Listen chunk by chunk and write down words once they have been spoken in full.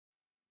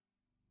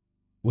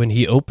When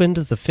he opened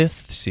the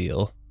fifth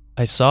seal,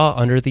 I saw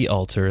under the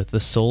altar the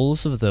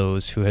souls of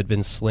those who had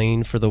been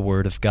slain for the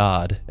word of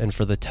God and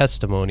for the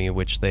testimony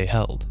which they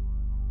held.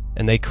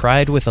 And they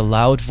cried with a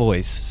loud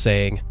voice,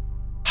 saying,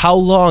 How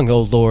long, O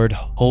Lord,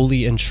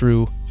 holy and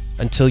true,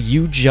 until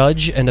you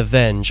judge and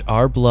avenge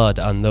our blood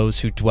on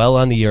those who dwell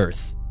on the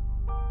earth?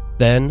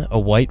 Then a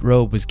white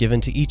robe was given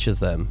to each of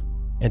them,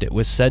 and it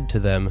was said to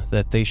them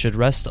that they should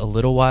rest a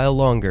little while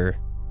longer,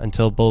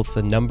 until both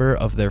the number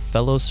of their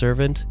fellow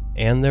servant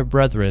and their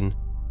brethren,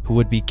 who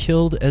would be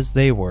killed as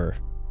they were,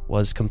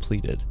 was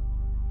completed.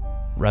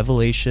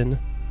 Revelation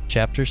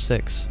chapter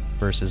 6,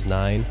 verses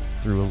 9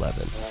 through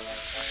 11.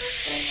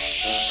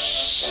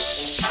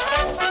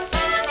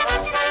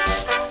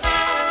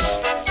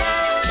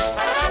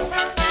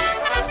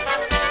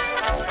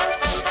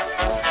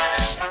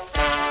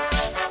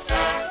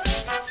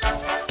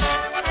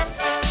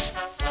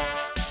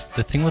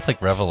 The thing with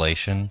like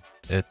Revelation,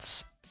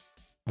 it's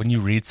when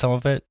you read some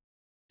of it,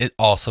 it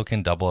also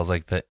can double as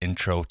like the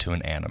intro to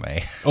an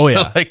anime. Oh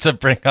yeah. Like to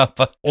bring up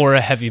or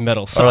a heavy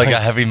metal song. Or like a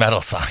heavy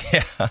metal song.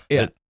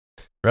 Yeah.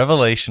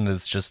 Revelation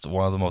is just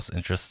one of the most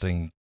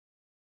interesting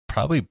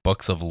probably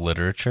books of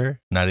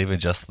literature, not even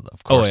just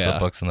of course the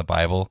books in the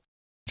Bible,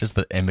 just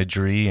the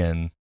imagery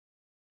and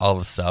all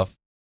the stuff.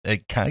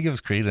 It kind of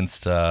gives credence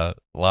to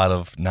a lot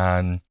of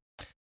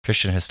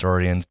non-Christian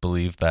historians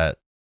believe that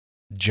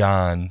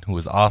John, who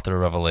was author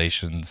of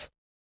Revelations,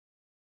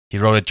 he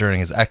wrote it during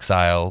his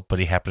exile, but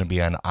he happened to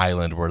be on an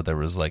island where there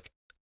was like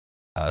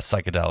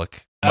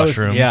psychedelic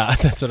mushrooms.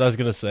 That's what I was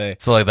going to say.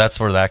 So like that's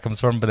where that comes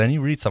from. But then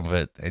you read some of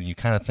it and you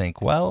kind of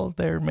think, well,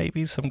 there may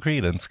be some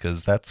credence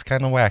because that's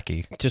kind of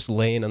wacky. Just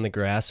laying on the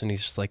grass and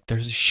he's just like,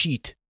 there's a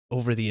sheet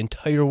over the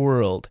entire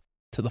world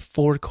to the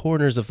four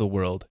corners of the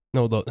world.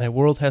 No, the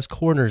world has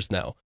corners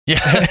now. Yeah.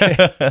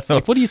 It's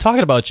like, what are you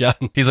talking about, John?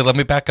 He's like, let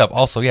me back up.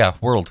 Also, yeah,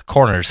 world,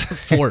 corners.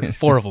 Four of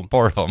them.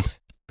 Four of them.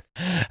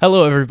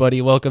 Hello,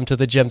 everybody. Welcome to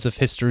the Gems of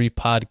History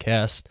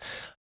podcast.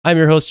 I'm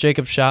your host,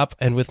 Jacob Schopp,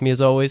 and with me,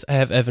 as always, I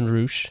have Evan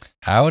Roosh.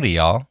 Howdy,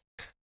 y'all.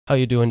 How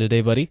you doing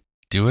today, buddy?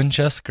 Doing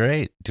just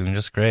great.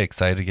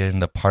 Excited to get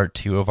into part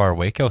 2 of our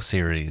Waco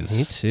series.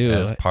 Me too.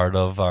 As part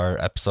of our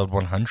episode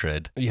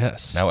 100.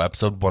 Yes. Now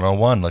episode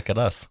 101. Look at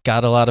us.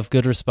 Got a lot of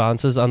good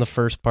responses on the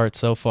first part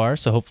so far,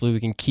 so hopefully we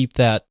can keep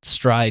that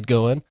stride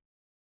going.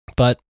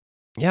 But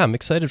yeah, I'm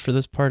excited for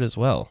this part as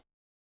well.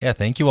 Yeah,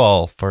 thank you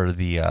all for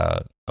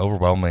the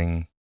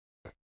overwhelming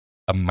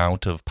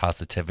amount of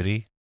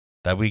positivity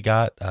that we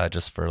got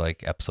just for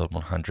like episode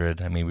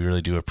 100. I mean, we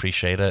really do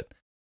appreciate it.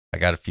 I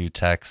got a few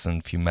texts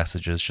and a few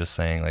messages just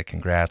saying like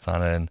congrats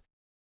on it and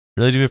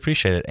really do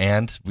appreciate it.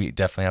 And we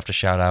definitely have to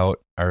shout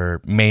out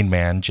our main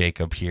man,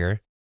 Jacob,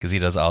 here, because he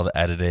does all the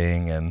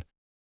editing and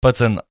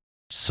puts in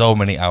so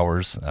many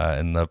hours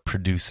in the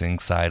producing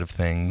side of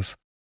things,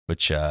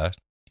 which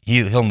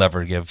he'll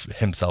never give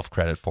himself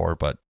credit for,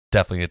 but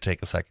definitely going to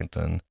take a second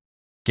and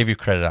give you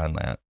credit on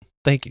that.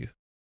 Thank you.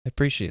 I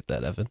appreciate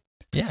that, Evan.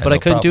 Yeah, but I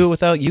couldn't do it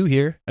without you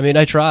here. I mean,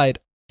 I tried.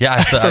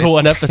 Yeah, for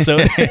one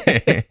episode.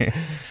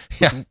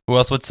 Yeah, who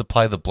else would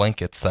supply the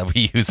blankets that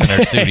we use in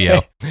our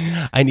studio?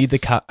 I need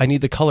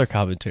the color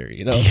commentary,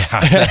 you know?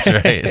 Yeah, that's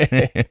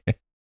right.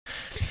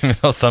 Even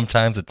though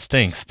sometimes it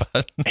stinks,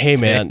 but hey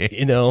man,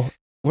 you know,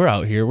 we're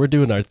out here, we're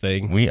doing our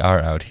thing. We are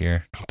out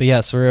here. But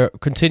yes, we're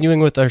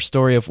continuing with our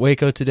story of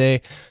Waco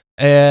today.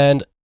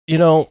 And, you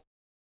know,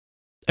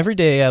 every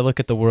day I look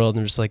at the world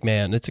and I'm just like,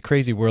 man, it's a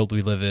crazy world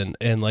we live in.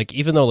 And like,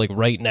 even though like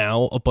right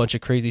now a bunch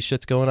of crazy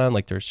shit's going on,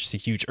 like there's just a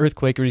huge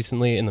earthquake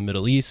recently in the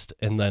Middle East,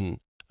 and then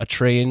a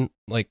train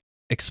like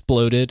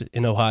exploded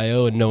in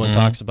Ohio and no one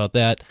talks about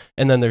that.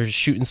 And then they're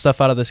shooting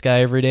stuff out of the sky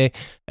every day.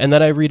 And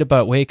then I read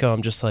about Waco,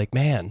 I'm just like,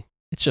 man,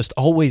 it's just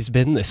always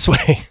been this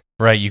way.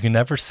 Right. You can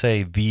never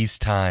say these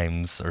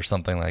times or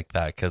something like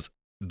that because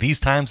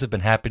these times have been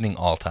happening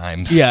all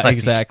times. Yeah,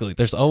 exactly.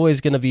 There's always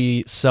going to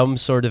be some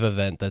sort of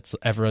event that's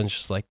everyone's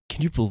just like,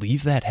 can you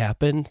believe that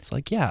happened? It's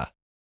like, yeah,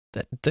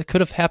 that could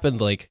have happened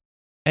like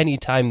any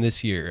time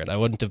this year and I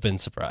wouldn't have been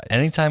surprised.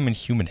 Anytime in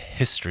human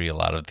history, a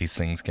lot of these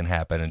things can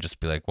happen and just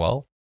be like,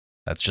 well,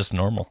 that's just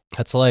normal.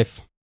 That's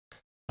life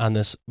on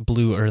this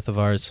blue earth of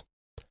ours.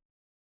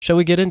 Shall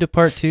we get into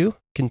part 2?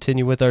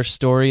 Continue with our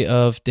story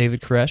of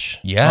David Koresh?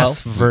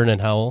 Yes. Well, Vernon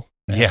Howell.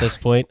 At this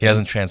point, he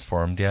hasn't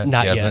transformed yet.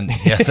 Not yet.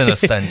 He hasn't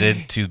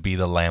ascended to be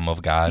the Lamb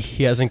of God.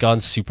 He hasn't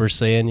gone Super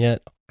Saiyan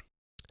yet.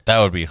 That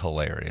would be a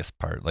hilarious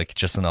part, like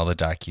just in all the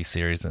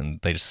docu-series, and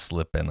they just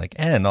slip in like,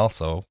 and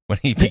also when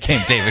he became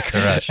David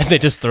Koresh. And they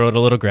just throw in a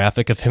little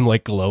graphic of him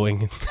like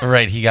glowing.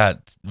 Right, he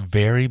got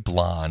very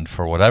blonde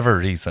for whatever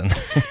reason.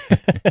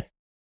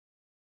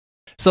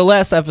 So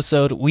last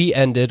episode, we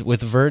ended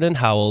with Vernon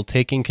Howell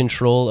taking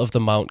control of the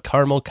Mount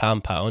Carmel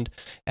compound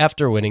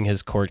after winning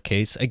his court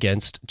case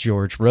against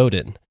George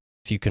Roden.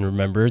 If you can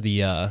remember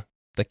the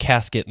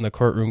casket in the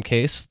courtroom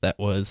case, that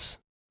was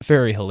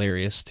very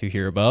hilarious to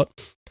hear about.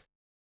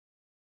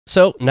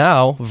 So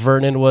now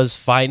Vernon was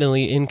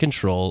finally in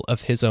control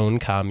of his own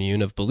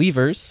commune of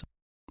believers,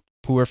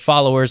 who were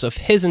followers of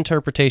his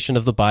interpretation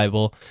of the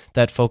Bible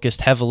that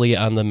focused heavily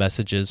on the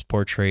messages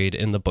portrayed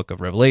in the book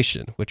of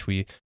Revelation, which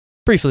we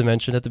briefly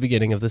mentioned at the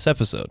beginning of this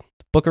episode.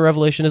 The book of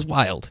Revelation is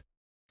wild.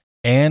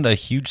 And a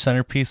huge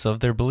centerpiece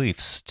of their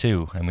beliefs,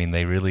 too. I mean,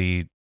 they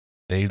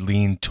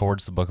lean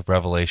towards the book of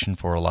Revelation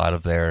for a lot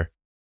of their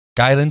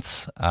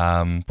guidance,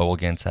 but we'll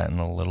get into that in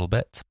a little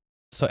bit.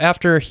 So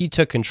after he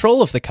took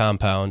control of the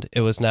compound,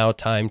 it was now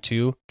time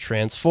to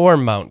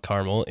transform Mount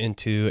Carmel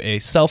into a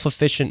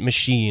self-efficient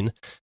machine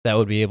that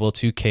would be able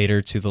to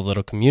cater to the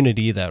little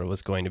community that it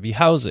was going to be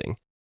housing.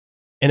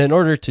 And in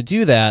order to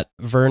do that,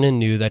 Vernon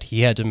knew that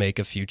he had to make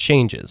a few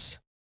changes.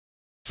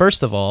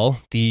 First of all,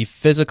 the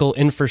physical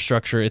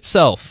infrastructure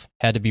itself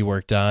had to be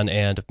worked on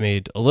and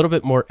made a little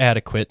bit more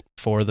adequate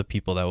for the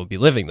people that would be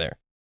living there.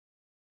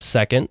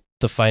 Second,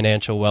 the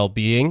financial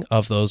well-being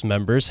of those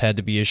members had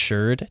to be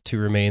assured to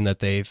remain that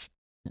they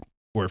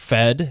were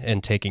fed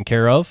and taken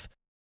care of.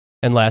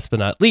 And last but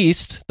not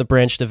least, the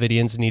Branch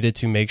Davidians needed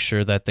to make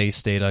sure that they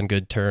stayed on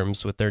good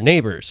terms with their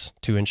neighbors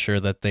to ensure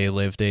that they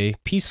lived a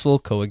peaceful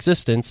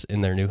coexistence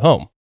in their new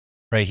home.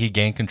 Right, he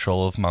gained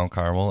control of Mount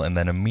Carmel and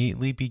then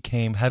immediately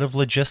became head of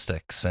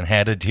logistics and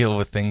had to deal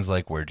with things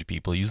like where do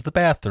people use the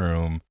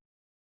bathroom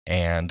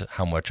and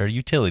how much are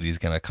utilities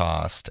going to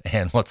cost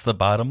and what's the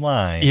bottom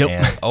line. Yep.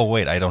 And, oh,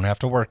 wait, I don't have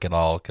to work at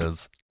all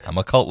because I'm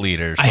a cult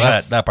leader. So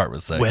that part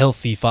was sick.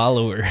 Wealthy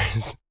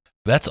followers.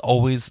 That's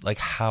always like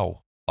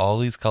how all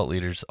these cult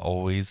leaders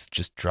always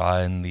just draw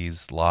in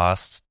these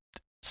lost,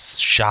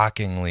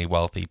 shockingly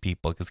wealthy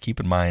people. Because keep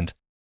in mind,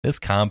 this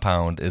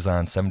compound is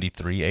on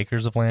 73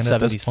 acres of land at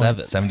this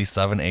point.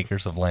 77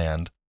 acres of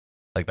land.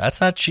 Like,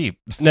 that's not cheap.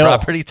 No.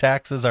 Property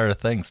taxes are a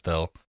thing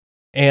still.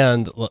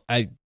 And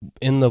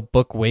in the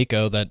book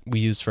Waco that we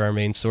used for our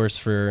main source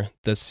for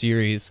this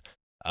series,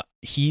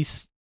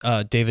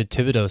 David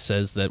Thibodeau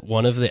says that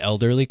one of the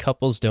elderly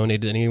couples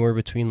donated anywhere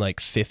between like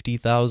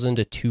 $50,000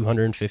 to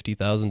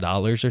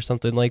 $250,000 or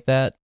something like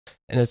that.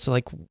 And it's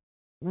like,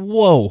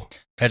 whoa.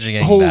 Imagine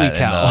getting Holy that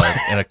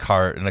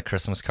cow. in a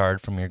Christmas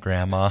card from your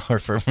grandma or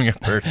from your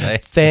birthday.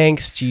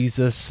 Thanks,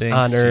 Jesus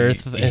on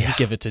earth. And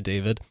give it to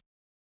David.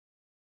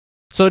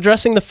 So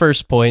addressing the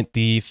first point,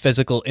 the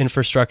physical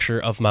infrastructure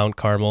of Mount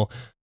Carmel,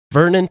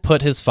 Vernon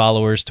put his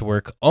followers to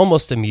work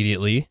almost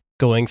immediately,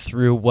 going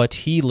through what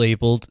he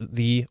labeled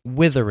the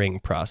withering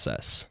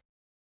process.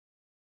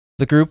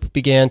 The group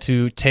began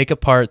to take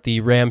apart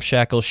the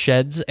ramshackle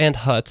sheds and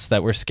huts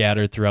that were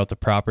scattered throughout the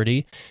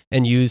property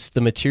and used the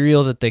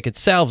material that they could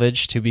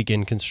salvage to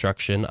begin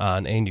construction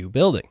on a new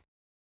building.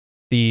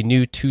 The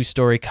new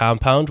 2-story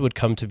compound would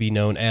come to be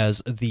known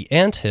as the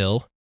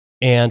Anthill,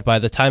 and by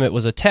the time it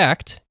was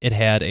attacked, it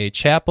had a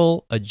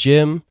chapel, a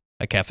gym,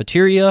 a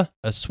cafeteria,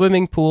 a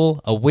swimming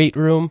pool, a weight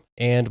room,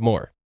 and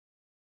more.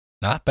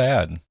 Not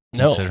bad,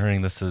 No.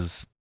 considering this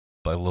is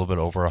a little bit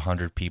over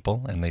 100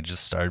 people, and they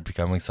just started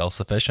becoming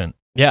self-sufficient.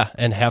 Yeah,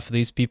 and half of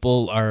these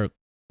people are,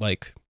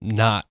 like,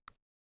 not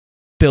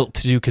built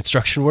to do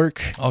construction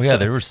work. Oh, yeah,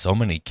 there were so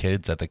many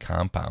kids at the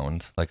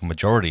compound. Like, a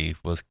majority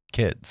was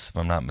kids, if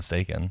I'm not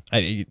mistaken.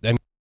 I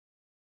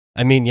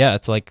mean, yeah,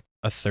 it's like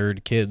a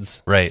third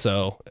kids. Right.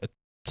 So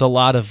it's a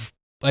lot of,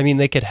 I mean,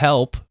 they could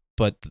help,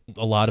 but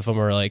a lot of them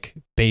are like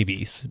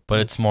babies. But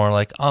it's more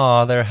like,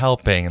 oh, they're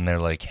helping, and they're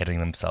like hitting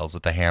themselves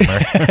with a hammer.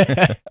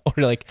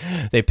 Or like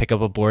they pick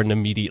up a board and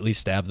immediately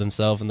stab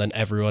themselves, and then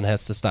everyone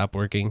has to stop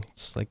working.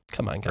 It's like,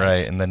 come on, guys.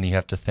 Right, and then you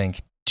have to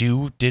think,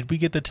 did we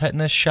get the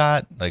tetanus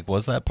shot? Like,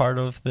 was that part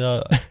of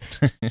the...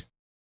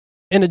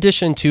 In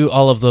addition to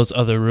all of those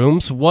other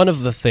rooms, one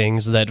of the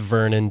things that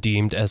Vernon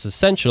deemed as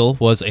essential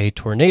was a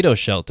tornado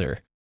shelter,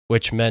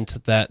 which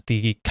meant that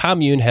the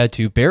commune had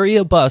to bury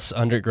a bus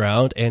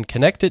underground and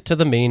connect it to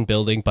the main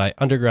building by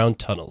underground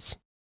tunnels.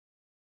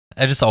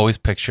 I just always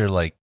picture,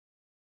 like,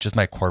 just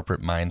my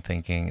corporate mind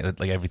thinking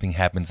that, like, everything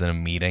happens in a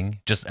meeting.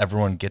 Just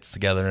everyone gets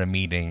together in a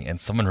meeting, and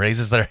someone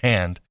raises their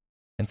hand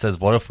and says,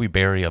 what if we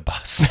bury a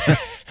bus?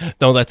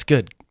 No, that's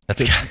good.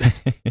 That's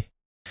good.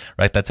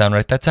 Write that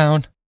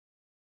down.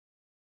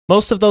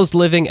 Most of those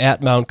living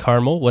at Mount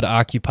Carmel would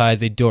occupy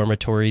the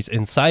dormitories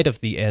inside of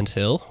the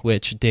Anthill,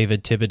 which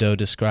David Thibodeau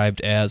described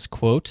as,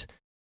 quote,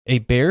 a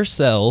bare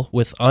cell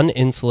with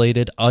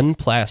uninsulated,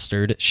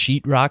 unplastered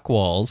sheetrock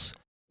walls,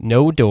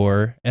 no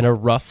door, and a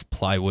rough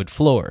plywood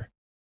floor.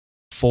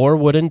 4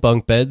 wooden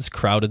bunk beds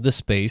crowded the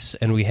space,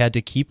 and we had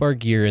to keep our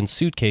gear in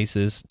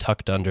suitcases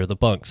tucked under the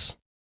bunks,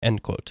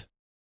 end quote.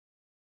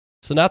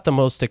 So not the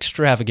most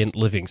extravagant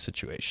living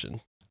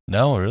situation.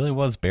 No, it really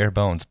was bare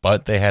bones,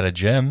 but they had a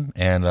gym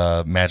and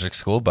a magic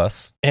school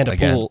bus. And a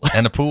pool.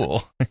 And a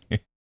pool.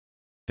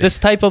 This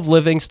type of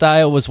living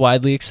style was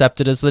widely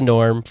accepted as the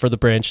norm for the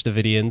Branch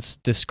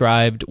Davidians,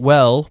 described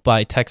well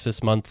by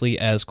Texas Monthly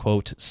as,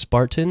 quote,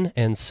 Spartan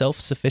and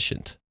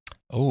self-sufficient.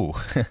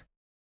 Oh,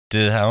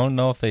 I don't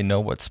know if they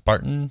know what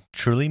Spartan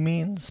truly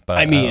means, but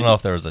I don't know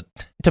if there was a...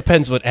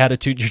 Depends what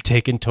attitude you're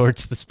taking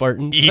towards the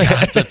Spartans.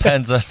 Yeah, it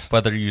depends on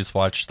whether you just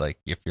watch, like,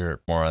 if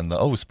you're more on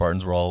the,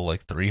 Spartans were all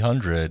like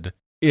 300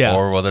 Yeah.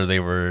 or whether they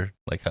were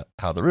like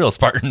how the real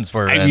Spartans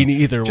were. I mean,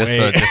 either just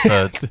way.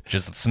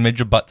 just a smidge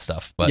of butt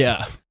stuff. But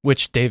yeah,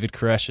 which David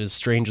Koresh is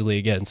strangely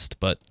against.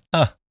 But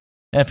and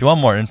if you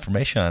want more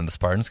information on the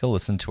Spartans, go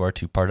listen to our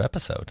 2-part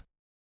episode.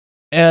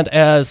 And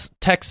as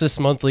Texas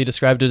Monthly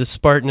described it as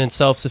Spartan and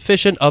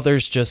self-sufficient,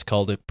 others just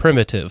called it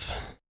primitive.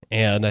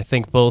 And I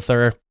think both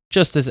are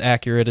just as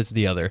accurate as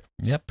the other.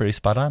 Yep, pretty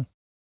spot on.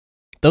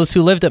 Those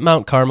who lived at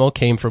Mount Carmel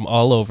came from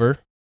all over.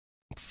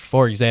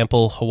 For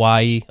example,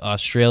 Hawaii,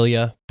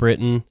 Australia,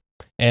 Britain,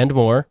 and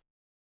more.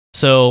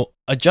 So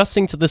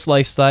adjusting to this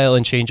lifestyle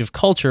and change of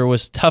culture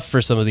was tough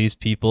for some of these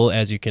people,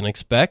 as you can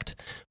expect,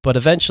 but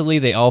eventually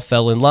they all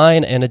fell in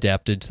line and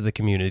adapted to the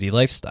community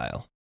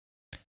lifestyle.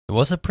 It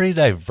was a pretty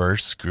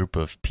diverse group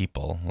of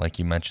people. Like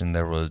you mentioned,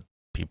 there were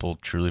people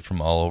truly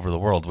from all over the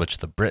world, which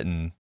the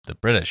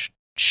British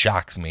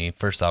shocks me,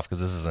 first off,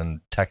 because this is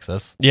in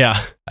Texas. Yeah.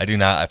 I do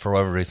not, for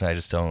whatever reason, I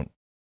just don't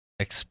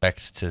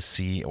expect to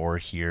see or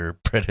hear a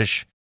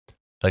British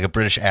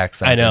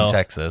accent in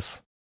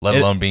Texas, let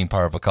alone being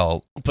part of a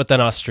cult. But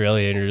then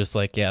Australia, and you're just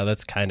like, yeah,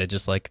 that's kind of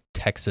just like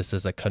Texas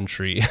as a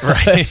country.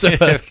 Right. So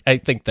I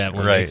think that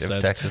one makes sense.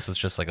 If Texas is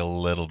just like a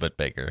little bit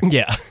bigger.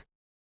 Yeah.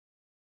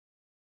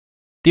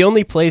 The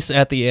only place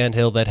at the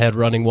anthill that had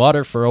running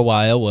water for a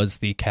while was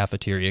the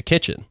cafeteria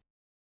kitchen.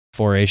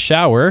 For a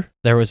shower,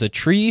 there was a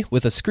tree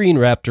with a screen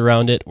wrapped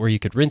around it where you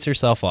could rinse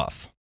yourself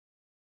off.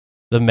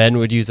 The men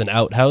would use an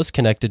outhouse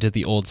connected to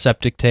the old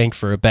septic tank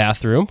for a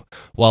bathroom,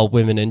 while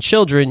women and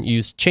children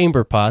used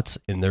chamber pots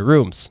in their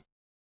rooms.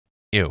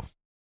 Ew.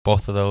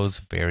 Both of those,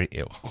 very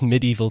ew.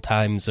 Medieval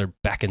times are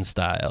back in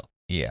style.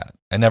 Yeah.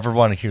 I never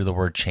want to hear the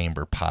word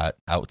chamber pot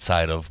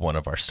outside of one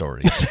of our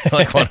stories,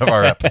 like one of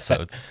our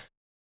episodes.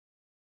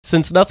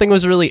 Since nothing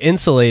was really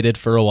insulated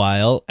for a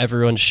while,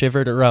 everyone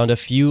shivered around a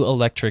few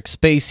electric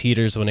space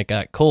heaters when it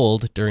got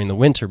cold during the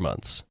winter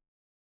months.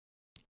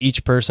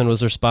 Each person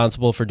was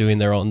responsible for doing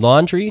their own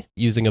laundry,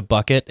 using a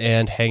bucket,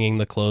 and hanging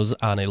the clothes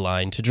on a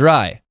line to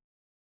dry.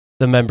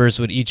 The members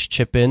would each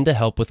chip in to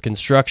help with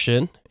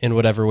construction in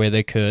whatever way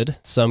they could,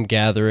 some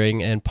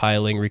gathering and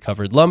piling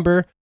recovered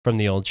lumber from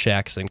the old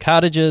shacks and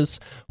cottages,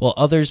 while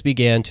others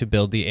began to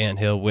build the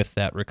anthill with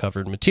that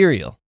recovered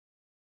material.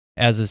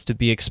 As is to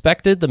be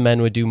expected, the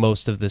men would do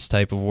most of this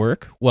type of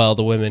work, while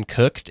the women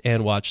cooked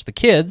and watched the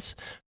kids,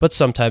 but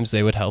sometimes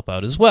they would help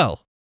out as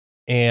well.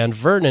 And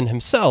Vernon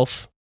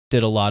himself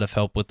did a lot of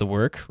help with the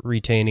work,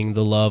 retaining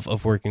the love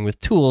of working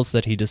with tools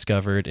that he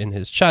discovered in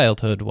his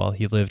childhood while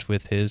he lived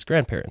with his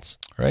grandparents.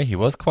 Right, he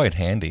was quite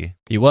handy.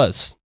 He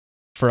was.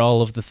 For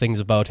all of the things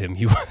about him,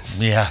 he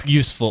was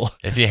useful.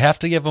 If you have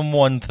to give him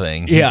one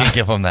thing, you can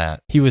give him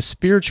that. He was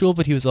spiritual,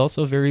 but he was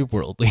also very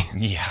worldly.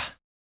 Yeah.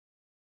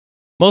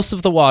 Most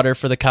of the water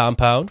for the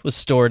compound was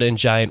stored in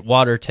giant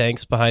water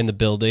tanks behind the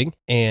building,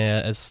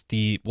 as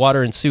the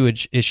water and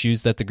sewage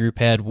issues that the group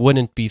had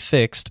wouldn't be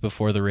fixed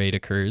before the raid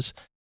occurs.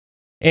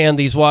 And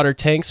these water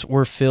tanks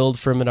were filled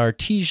from an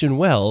artesian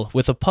well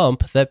with a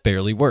pump that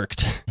barely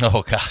worked.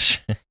 Oh, gosh.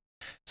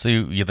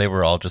 So they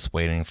were all just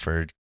waiting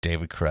for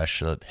David Koresh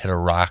to hit a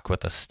rock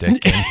with a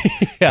stick and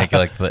make it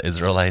like the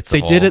Israelites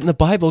They did it in the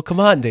Bible. Come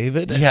on,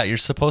 David. Yeah, you're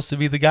supposed to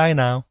be the guy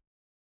now.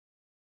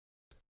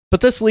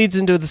 But this leads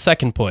into the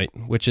second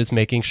point, which is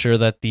making sure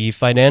that the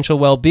financial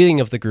well-being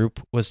of the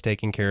group was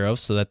taken care of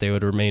so that they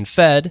would remain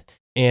fed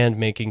and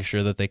making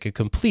sure that they could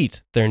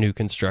complete their new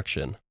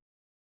construction.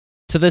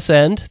 To this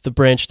end, the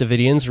Branch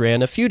Davidians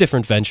ran a few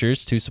different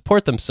ventures to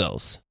support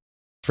themselves.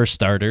 For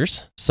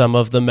starters, some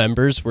of the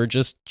members were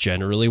just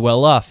generally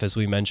well off, as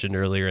we mentioned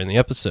earlier in the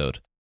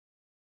episode.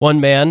 One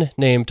man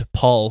named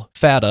Paul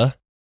Fata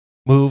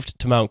moved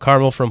to Mount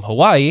Carmel from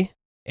Hawaii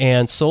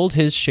and sold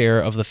his share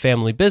of the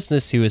family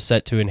business he was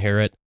set to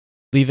inherit,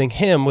 leaving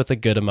him with a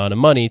good amount of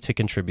money to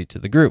contribute to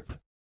the group.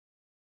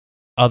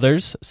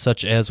 Others,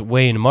 such as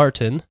Wayne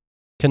Martin,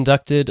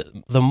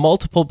 conducted the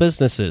multiple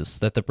businesses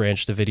that the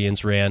Branch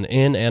Davidians ran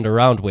in and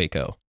around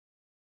Waco.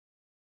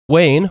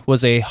 Wayne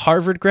was a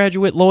Harvard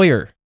graduate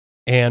lawyer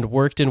and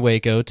worked in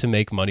Waco to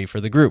make money for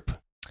the group.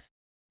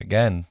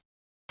 Again,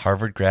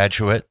 Harvard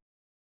graduate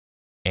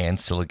and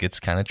still gets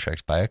kind of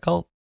tricked by a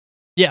cult.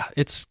 Yeah,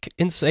 it's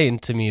insane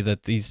to me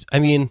that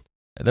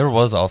there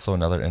was also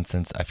another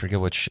instance, I forget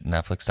which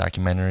Netflix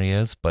documentary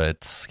is, but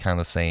it's kind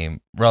of the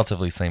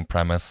relatively same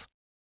premise,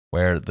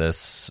 where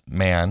this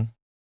man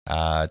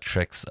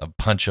tricks a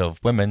bunch of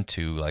women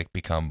to like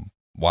become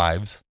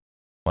wives.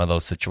 One of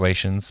those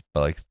situations,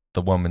 but like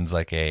the woman's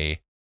like a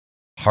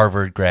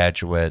Harvard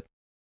graduate,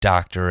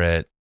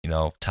 doctorate,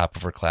 top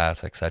of her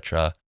class,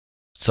 etc.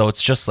 So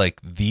it's just like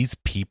these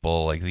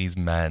people, like these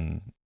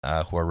men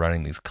who are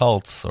running these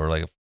cults, or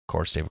like, of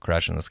course, David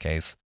Koresh in this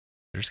case,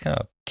 they're just kind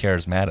of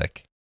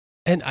charismatic.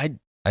 And I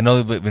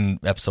know that in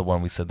episode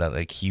 1 we said that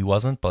like he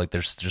wasn't, but like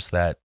there's just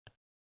that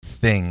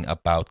thing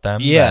about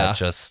them that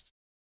just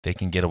they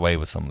can get away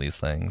with some of these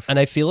things. And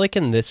I feel like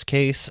in this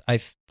case, I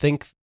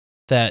think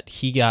that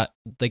he got,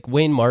 like,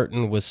 Wayne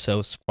Martin was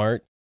so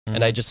smart,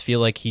 and I just feel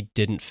like he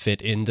didn't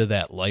fit into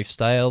that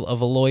lifestyle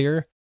of a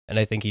lawyer, and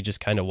I think he just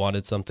kind of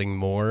wanted something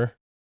more.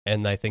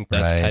 And I think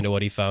that's Right. kind of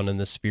what he found in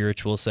the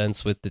spiritual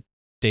sense with the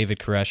David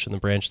Koresh and the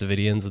Branch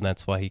Davidians, and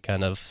that's why he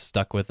kind of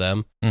stuck with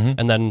them. Mhm.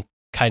 And then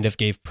kind of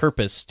gave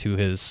purpose to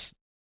his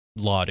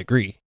law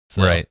degree.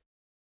 So Right.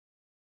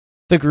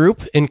 the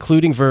group,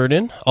 including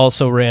Vernon,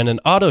 also ran an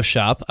auto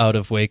shop out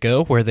of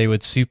Waco where they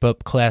would soup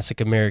up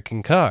classic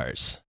American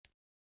cars.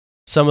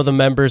 Some of the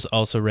members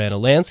also ran a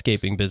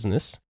landscaping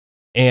business.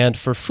 And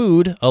for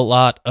food, a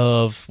lot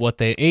of what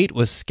they ate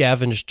was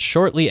scavenged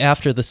shortly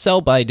after the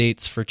sell-by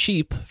dates for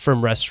cheap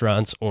from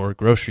restaurants or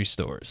grocery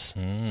stores.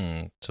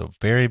 So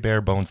very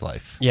bare bones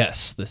life.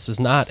 Yes, this is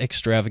not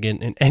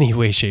extravagant in any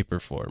way, shape, or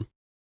form.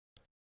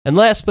 And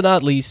last but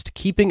not least,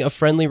 keeping a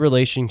friendly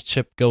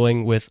relationship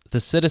going with the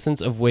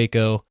citizens of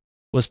Waco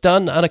was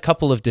done on a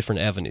couple of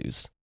different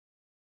avenues.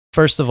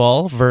 First of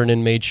all,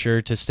 Vernon made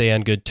sure to stay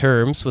on good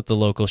terms with the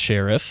local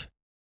sheriff.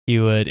 He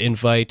would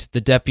invite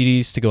the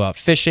deputies to go out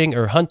fishing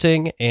or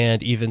hunting,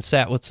 and even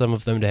sat with some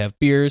of them to have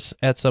beers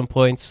at some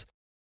points.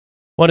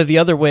 One of the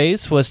other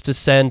ways was to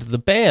send the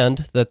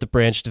band that the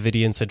Branch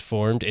Davidians had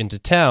formed into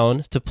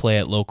town to play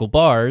at local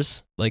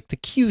bars, like the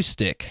Q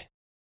Stick.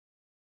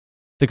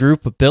 The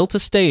group built a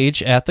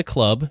stage at the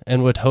club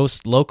and would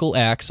host local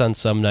acts on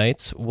some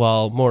nights,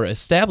 while more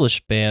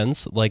established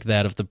bands, like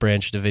that of the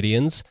Branch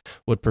Davidians,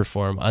 would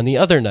perform on the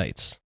other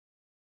nights.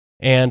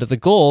 And the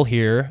goal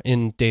here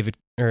in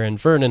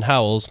Vernon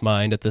Howell's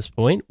mind at this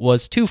point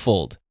was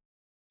twofold: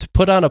 to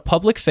put on a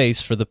public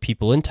face for the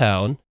people in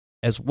town,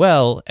 as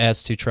well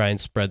as to try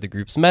and spread the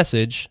group's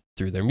message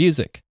through their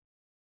music.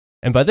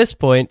 And by this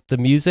point, the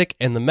music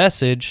and the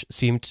message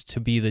seemed to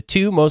be the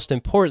two most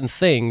important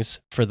things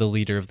for the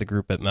leader of the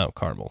group at Mount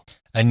Carmel.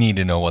 I need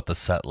to know what the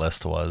set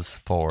list was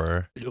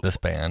for this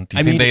band. Do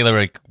you I think mean-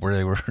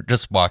 they were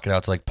just walking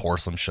out to like pour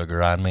some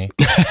sugar on me?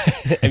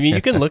 I mean,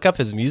 you can look up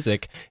his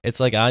music. It's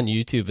like on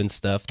YouTube and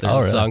stuff. There's Oh, a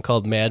really? song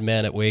called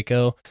Madman at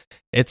Waco.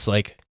 It's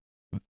like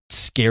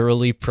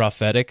scarily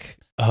prophetic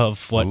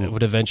of what Ooh.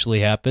 would eventually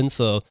happen.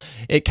 So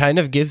it kind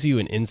of gives you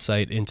an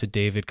insight into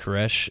David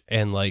Koresh,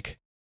 and like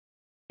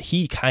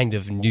he kind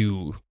of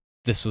knew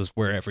this was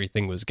where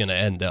everything was going to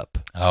end up.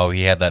 Oh,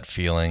 he had that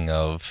feeling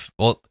of,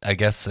 well, I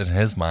guess in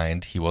his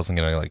mind, he wasn't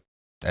going to like,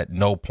 at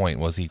no point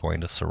was he going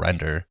to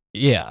surrender.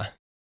 Yeah.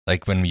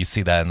 Like when you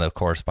see that in the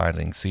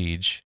corresponding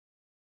siege.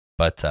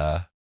 But,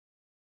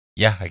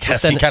 yeah, I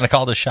guess then- he kind of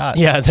called a shot.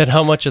 Yeah. And then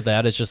how much of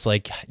that is just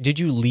like, did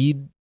you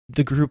lead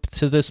the group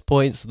to this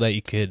point so that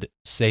you could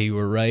say you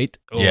were right?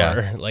 Or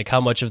Yeah. like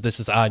how much of this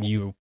is on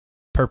you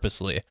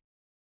purposely?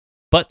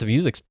 But the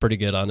music's pretty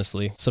good,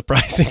 honestly.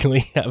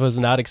 Surprisingly, I was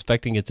not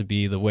expecting it to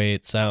be the way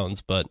it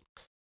sounds, but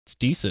it's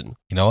decent.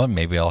 You know what?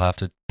 Maybe I'll have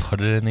to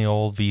put it in the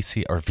old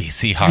VCR.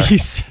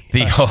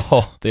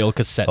 The The old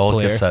cassette old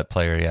player. cassette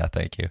player. Yeah,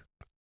 thank you.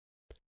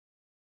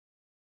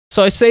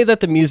 So I say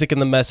that the music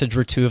and the message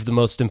were two of the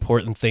most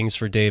important things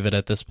for David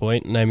at this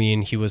point. And I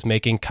mean, he was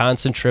making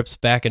constant trips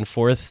back and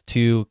forth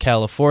to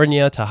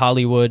California, to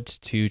Hollywood,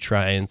 to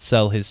try and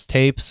sell his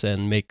tapes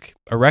and make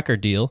a record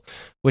deal,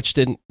 which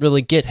didn't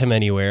really get him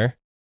anywhere.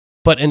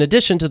 But in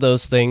addition to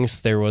those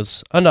things, there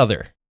was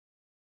another.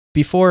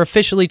 Before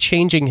officially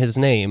changing his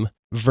name,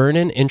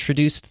 Vernon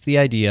introduced the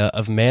idea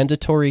of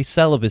mandatory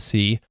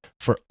celibacy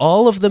for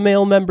all of the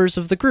male members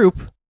of the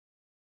group,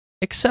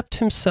 except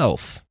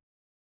himself.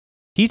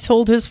 He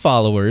told his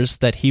followers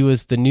that he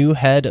was the new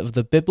head of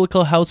the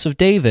biblical house of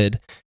David,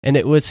 and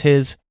it was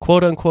his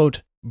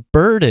quote-unquote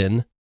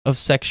burden of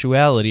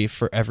sexuality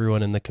for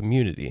everyone in the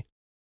community.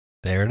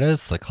 There it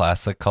is, the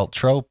classic cult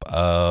trope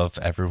of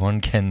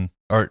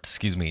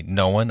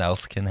no one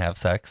else can have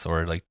sex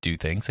or like do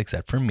things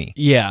except for me.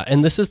 Yeah,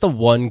 and this is the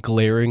one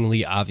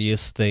glaringly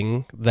obvious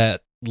thing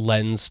that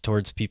lends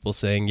towards people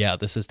saying, yeah,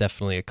 this is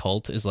definitely a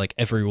cult, is like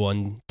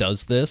everyone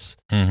does this.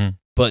 Mm-hmm.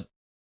 But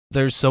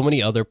there's so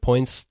many other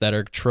points that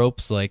are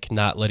tropes, like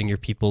not letting your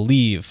people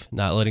leave,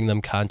 not letting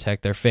them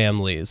contact their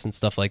families and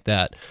stuff like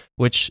that,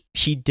 which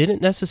he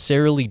didn't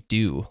necessarily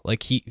do.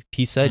 Like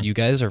he said, you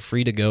guys are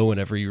free to go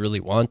whenever you really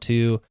want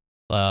to.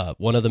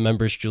 One of the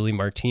members, Julie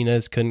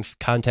Martinez, couldn't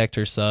contact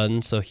her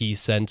son, so he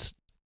sent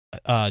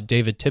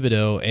David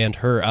Thibodeau and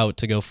her out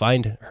to go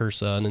find her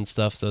son and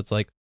stuff. So it's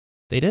like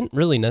they didn't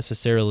really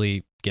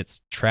necessarily get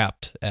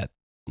trapped at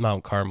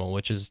Mount Carmel,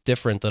 which is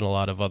different than a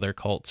lot of other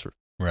cults.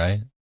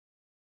 Right.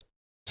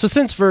 So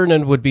since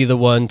Vernon would be the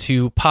one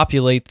to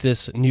populate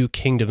this new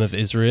kingdom of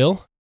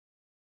Israel,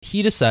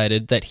 he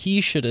decided that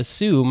he should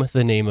assume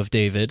the name of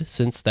David,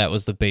 since that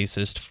was the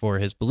basis for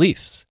his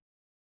beliefs.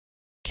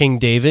 King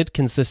David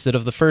consisted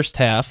of the first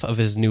half of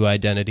his new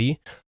identity,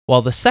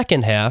 while the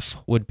second half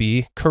would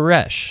be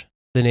Koresh,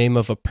 the name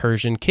of a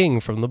Persian king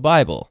from the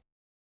Bible.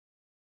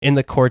 In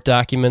the court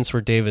documents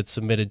where David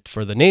submitted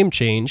for the name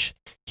change,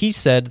 he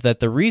said that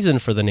the reason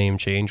for the name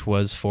change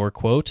was for,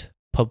 quote,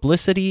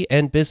 publicity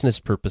and business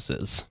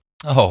purposes.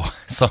 Oh,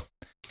 so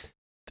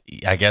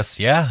I guess,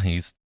 yeah,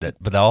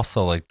 but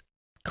also like,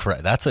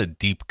 that's a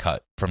deep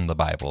cut from the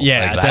Bible.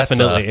 Yeah, like,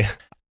 definitely.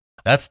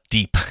 That's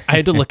deep. I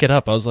had to look it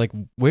up. I was like,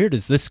 where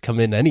does this come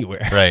in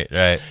anywhere? Right.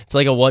 It's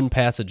like a one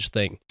passage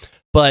thing.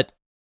 But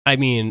I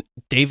mean,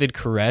 David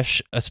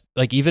Koresh,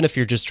 like even if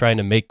you're just trying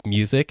to make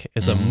music,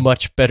 is a Mhm.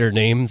 much better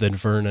name than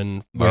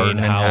Vernon Wayne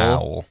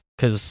Howell.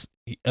 Because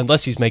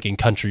unless he's making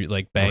country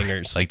like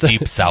bangers, like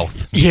Deep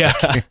South music.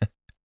 Yeah.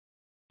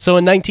 So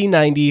in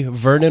 1990,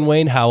 Vernon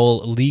Wayne Howell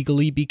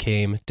legally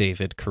became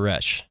David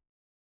Koresh.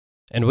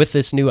 And with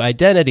this new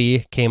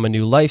identity came a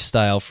new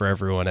lifestyle for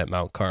everyone at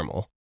Mount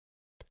Carmel.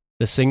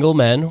 The single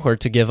men were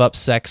to give up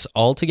sex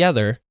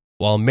altogether,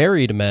 while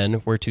married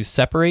men were to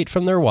separate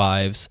from their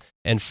wives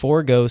and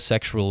forego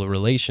sexual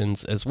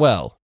relations as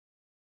well.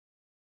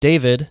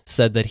 David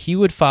said that he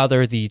would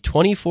father the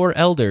 24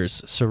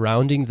 elders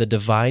surrounding the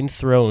divine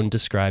throne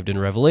described in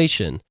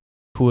Revelation,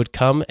 who would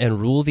come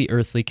and rule the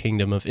earthly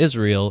kingdom of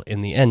Israel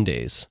in the end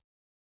days.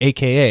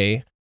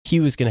 AKA, he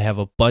was going to have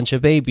a bunch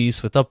of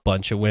babies with a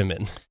bunch of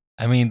women.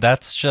 I mean,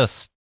 that's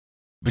just,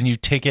 when you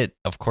take it,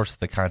 of course,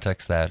 the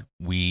context that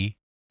we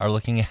are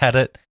looking at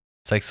it,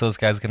 it's like, so this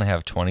guy's going to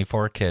have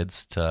 24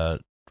 kids to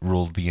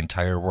rule the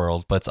entire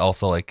world, but it's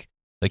also like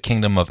the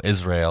kingdom of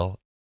Israel,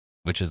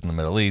 which is in the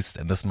Middle East,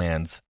 and this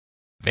man's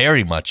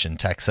very much in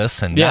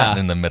Texas and not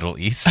in the Middle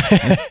East.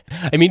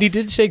 I mean, he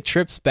did take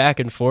trips back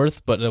and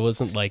forth, but it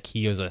wasn't like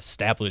he was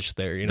established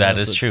there. You know? That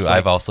is true. Like,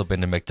 I've also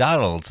been to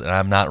McDonald's, and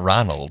I'm not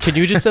Ronald. Can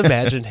you just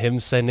imagine him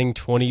sending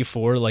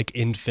 24 like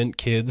infant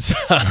kids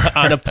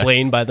on a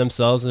plane by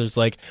themselves? And it's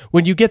like,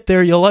 when you get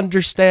there, you'll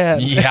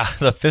understand. Yeah,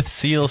 the fifth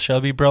seal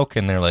shall be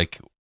broken. They're like,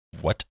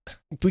 what?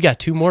 We got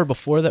 2 more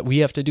before that we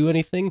have to do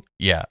anything?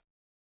 Yeah.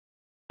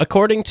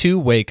 According to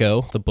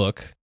Waco, the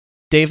book,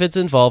 David's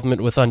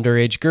involvement with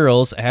underage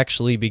girls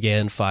actually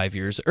began 5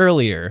 years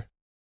earlier,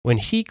 when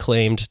he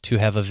claimed to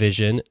have a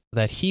vision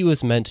that he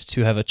was meant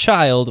to have a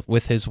child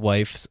with his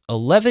wife's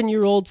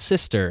 11-year-old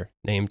sister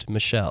named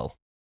Michelle.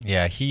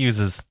 Yeah, he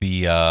uses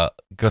the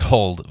good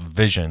old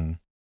vision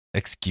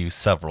excuse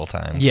several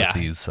times with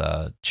these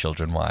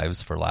children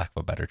wives, for lack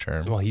of a better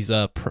term. Well, he's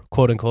a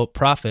quote-unquote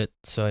prophet,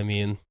 so I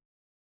mean,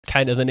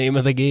 kind of the name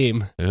of the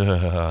game.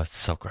 Ugh, it's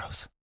so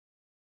gross.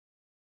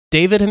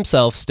 David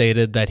himself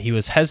stated that he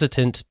was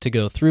hesitant to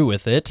go through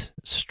with it,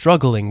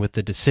 struggling with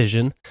the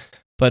decision,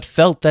 but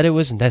felt that it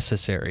was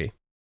necessary.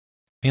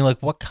 I mean,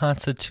 like, what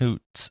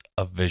constitutes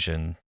a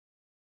vision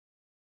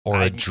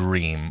or a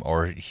dream?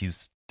 Or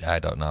I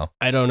don't know.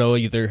 I don't know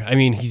either. I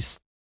mean,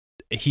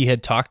 he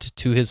had talked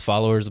to his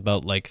followers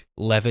about like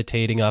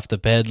levitating off the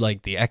bed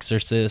like the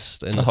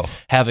Exorcist and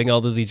having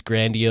all of these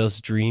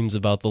grandiose dreams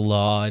about the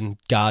law and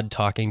God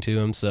talking to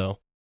him, so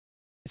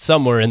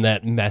somewhere in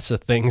that mess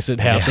of things it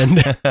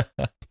happened.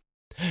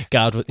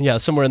 Yeah.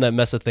 Somewhere in that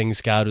mess of things,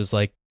 God was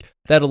like,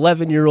 that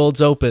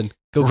 11-year-old's open.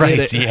 Go get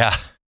it. Yeah.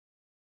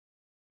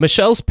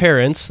 Michelle's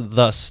parents,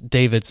 thus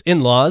David's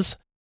in-laws,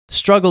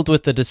 struggled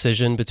with the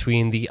decision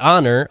between the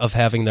honor of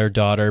having their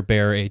daughter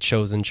bear a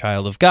chosen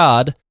child of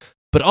God,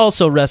 but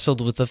also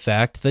wrestled with the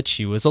fact that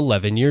she was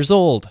 11 years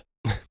old.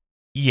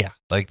 Yeah.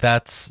 Like,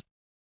 that's,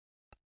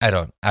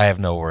 I have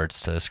no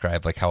words to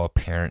describe like how a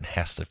parent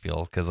has to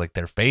feel, because like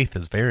their faith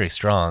is very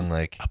strong.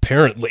 Like,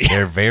 apparently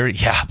they're very,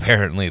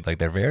 apparently, like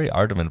they're very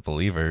ardent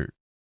believer.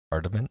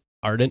 Ardent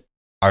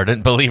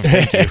believer.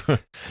 Thank you.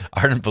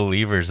 Ardent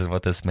believers in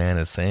what this man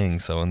is saying.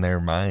 So in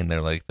their mind,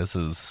 they're like,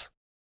 half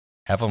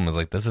of them is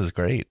like, this is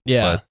great.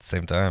 Yeah. But at the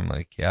same time,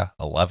 like,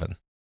 11.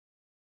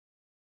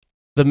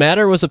 The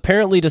matter was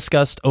apparently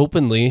discussed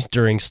openly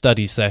during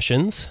study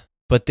sessions,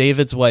 but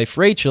David's wife,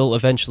 Rachel,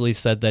 eventually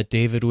said that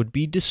David would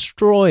be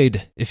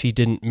destroyed if he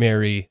didn't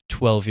marry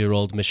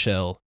 12-year-old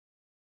Michelle.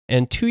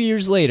 And 2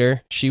 years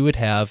later, she would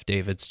have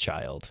David's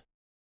child.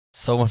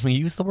 So when we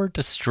use the word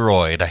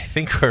destroyed, I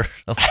think we're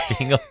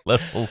being a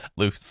little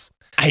loose.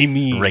 I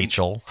mean...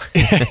 Rachel.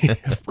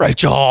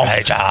 Rachel!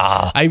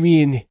 I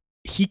mean,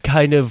 he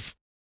kind of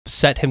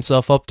set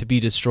himself up to be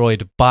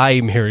destroyed by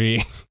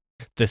marrying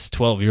this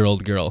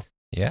 12-year-old girl.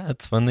 Yeah,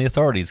 it's when the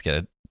authorities get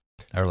it.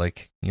 Are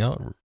like, a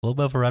little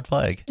bit of a red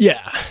flag.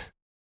 Yeah.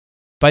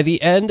 By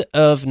the end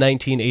of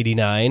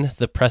 1989,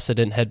 the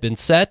precedent had been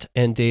set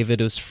and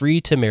David was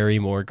free to marry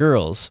more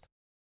girls.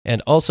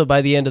 And also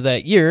by the end of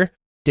that year,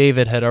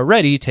 David had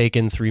already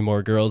taken 3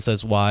 more girls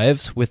as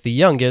wives, with the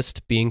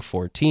youngest being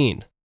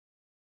 14.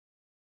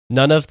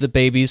 None of the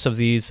babies of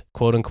these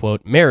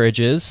quote-unquote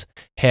marriages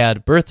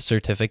had birth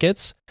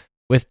certificates,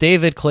 with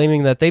David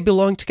claiming that they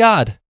belonged to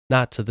God,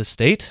 not to the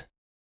state.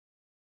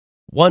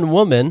 One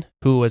woman,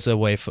 who was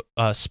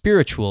a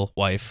spiritual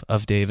wife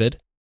of David,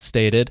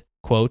 stated,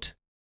 quote,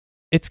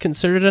 "It's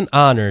considered an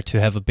honor to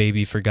have a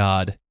baby for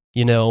God.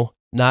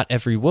 Not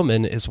every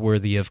woman is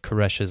worthy of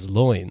Koresh's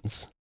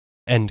loins."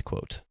 End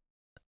quote.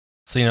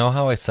 So you know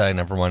how I said I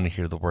never wanted to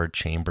hear the word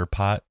chamber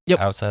pot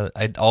outside?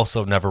 I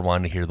also never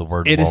wanted to hear the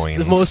word loins. It is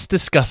the most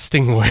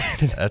disgusting word.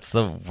 That's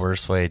the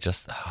worst way.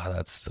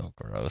 That's so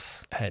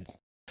gross.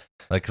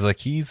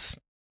 Cause he's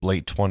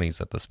late 20s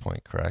at this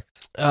point,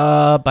 correct?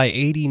 By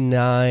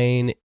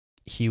 89,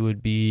 he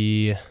would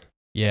be,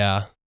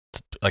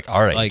 like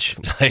our age.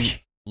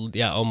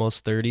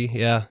 Almost 30.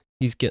 Yeah,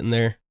 he's getting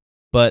there.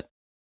 But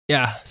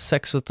yeah,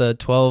 sex with a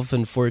 12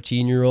 and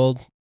 14-year-old.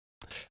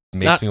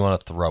 makes me want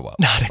to throw up.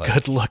 Not a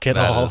good look at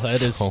all.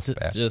 That is so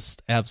bad.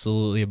 just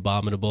absolutely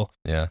abominable.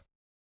 Yeah.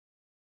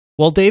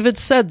 While David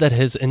said that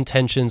his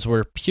intentions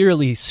were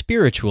purely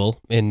spiritual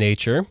in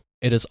nature,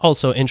 it is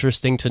also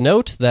interesting to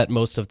note that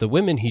most of the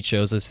women he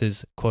chose as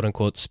his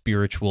quote-unquote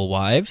spiritual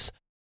wives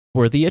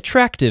were the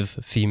attractive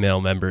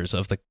female members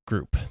of the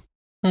group.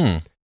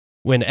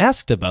 When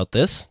asked about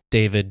this,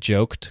 David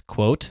joked,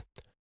 quote,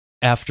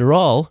 "After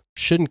all,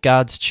 shouldn't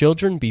God's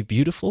children be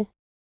beautiful?"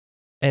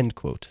 End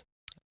quote.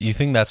 You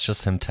think that's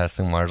just him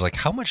testing waters? Like,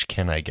 how much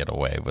can I get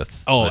away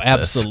with? Oh, with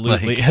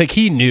absolutely. This? Like,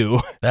 he knew.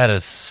 That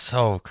is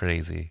so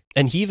crazy.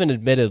 And he even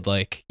admitted,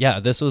 like,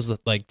 yeah, this was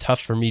like tough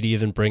for me to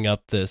even bring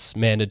up this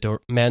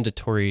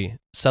mandatory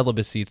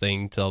celibacy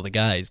thing to all the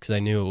guys because I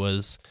knew it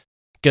was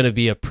going to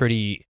be a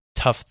pretty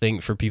tough thing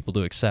for people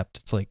to accept.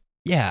 It's like,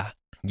 yeah,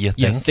 you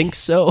think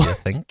so? You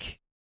think?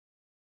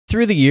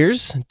 Through the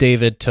years,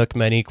 David took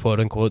many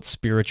quote-unquote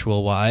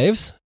spiritual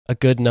wives, a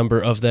good number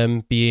of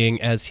them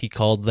being, as he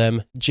called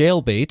them,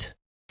 jailbait,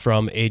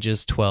 from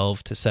ages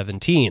 12 to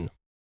 17.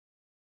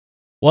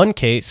 One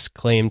case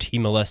claimed he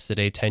molested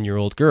a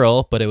 10-year-old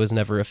girl, but it was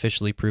never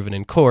officially proven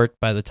in court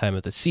by the time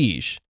of the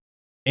siege.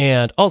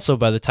 And also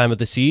by the time of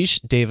the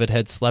siege, David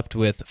had slept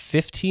with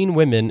 15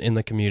 women in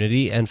the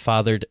community and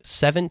fathered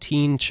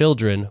 17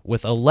 children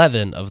with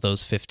 11 of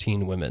those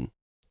 15 women.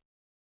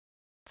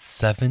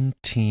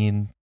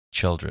 17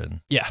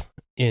 children. Yeah,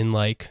 in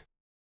like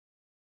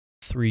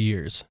 3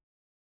 years.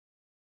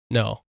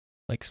 No,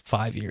 like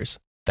 5 years.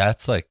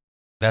 That's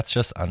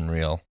just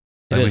unreal.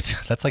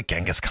 That's like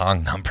Genghis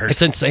Khan numbers.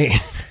 It's insane.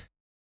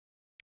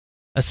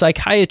 A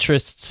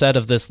psychiatrist said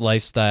of this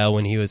lifestyle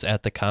when he was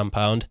at the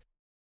compound,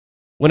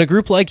 "When a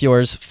group like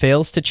yours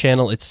fails to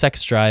channel its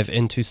sex drive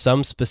into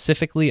some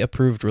specifically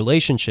approved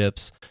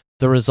relationships,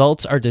 the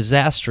results are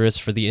disastrous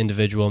for the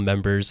individual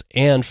members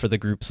and for the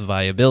group's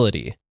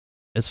viability.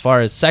 As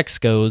far as sex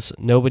goes,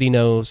 nobody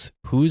knows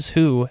who's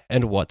who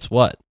and what's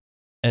what."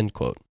 End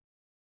quote.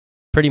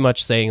 Pretty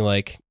much saying,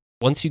 like,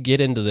 once you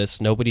get into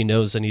this, nobody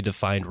knows any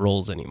defined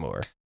roles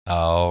anymore.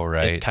 Oh,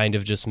 right. It kind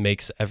of just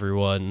makes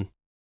everyone,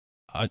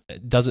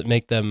 it doesn't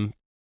make them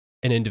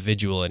an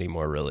individual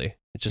anymore, really.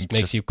 It just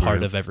makes you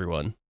part of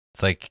everyone.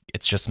 It's like,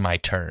 it's just my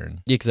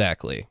turn.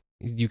 Exactly.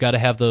 You got to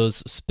have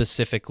those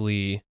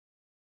specifically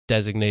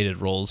designated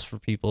roles for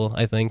people,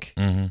 I think.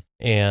 Mm-hmm.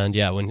 And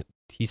yeah, when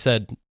he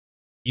said,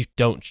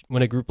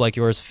 when a group like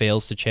yours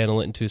fails to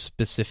channel it into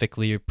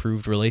specifically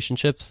approved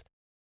relationships,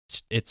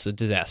 it's a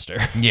disaster.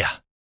 Yeah.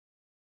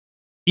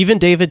 Even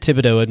David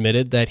Thibodeau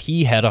admitted that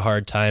he had a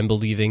hard time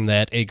believing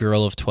that a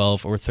girl of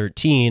 12 or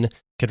 13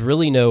 could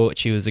really know what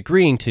she was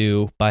agreeing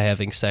to by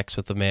having sex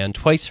with a man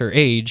twice her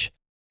age,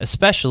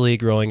 especially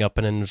growing up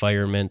in an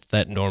environment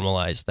that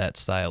normalized that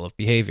style of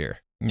behavior.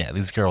 Yeah,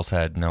 these girls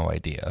had no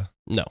idea.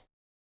 No.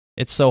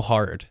 It's so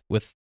hard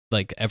with,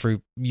 like,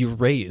 you're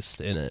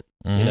raised in it,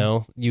 Mm-hmm. you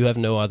know? You have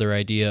no other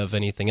idea of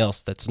anything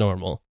else that's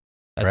normal.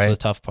 That's Right. the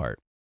tough part.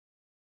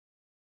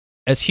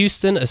 As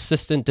Houston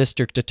Assistant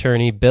District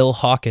Attorney Bill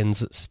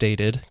Hawkins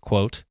stated,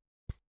 quote,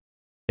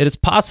 "It is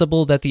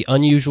possible that the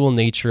unusual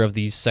nature of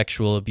these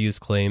sexual abuse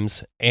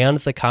claims and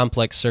the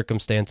complex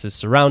circumstances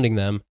surrounding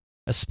them,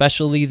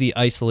 especially the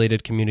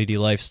isolated community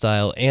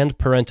lifestyle and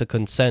parental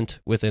consent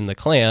within the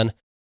Klan,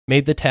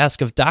 made the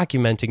task of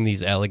documenting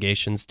these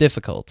allegations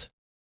difficult.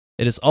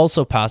 It is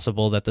also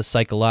possible that the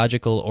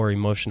psychological or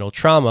emotional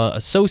trauma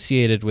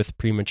associated with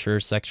premature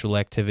sexual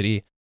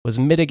activity was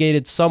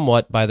mitigated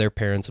somewhat by their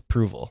parents'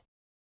 approval."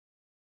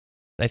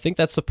 I think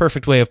that's the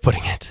perfect way of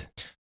putting it.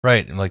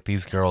 Right. And like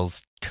these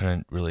girls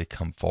couldn't really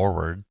come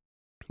forward.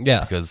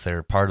 Yeah. Because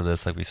they're part of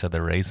this. Like we said,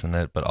 they're raised in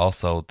it, but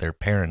also their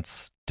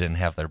parents didn't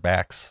have their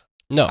backs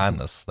on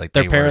this. Like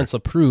their parents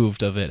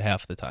approved of it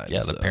half the time.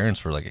 Yeah, the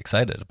parents were like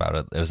excited about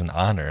it. It was an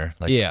honor.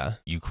 Like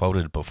you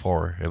quoted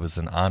before, it was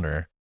an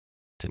honor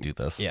to do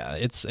this. Yeah,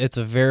 it's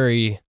a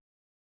very,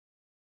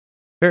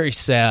 very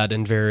sad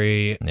and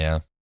very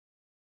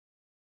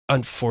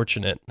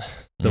unfortunate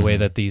the way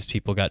that these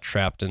people got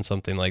trapped in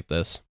something like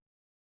this.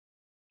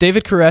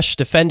 David Koresh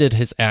defended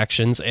his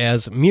actions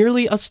as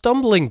merely a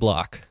stumbling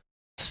block,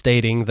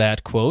 stating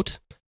that, quote,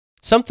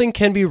 "Something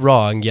can be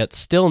wrong yet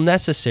still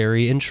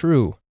necessary and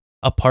true.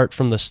 Apart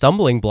from the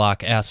stumbling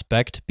block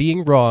aspect,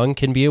 being wrong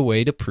can be a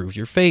way to prove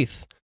your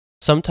faith.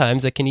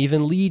 Sometimes it can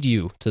even lead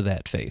you to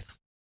that faith."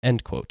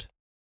 End quote.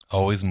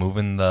 Always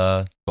moving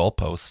the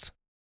goalpost.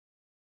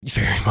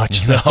 Very much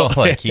so.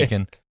 Like he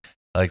can,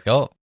 like,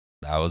 oh,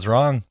 I was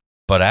wrong,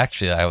 but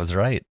actually I was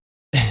right.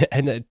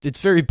 And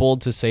it's very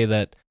bold to say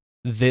that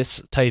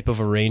this type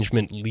of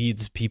arrangement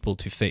leads people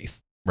to faith.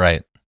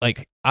 Right.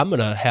 Like, I'm going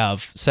to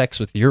have sex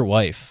with your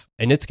wife,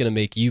 and it's going to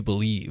make you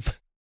believe.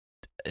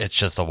 It's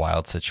just a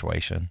wild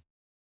situation.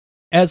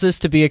 As is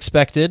to be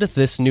expected,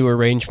 this new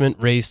arrangement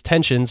raised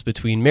tensions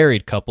between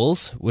married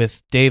couples,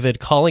 with David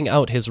calling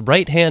out his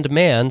right-hand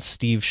man,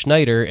 Steve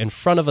Schneider, in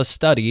front of a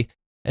study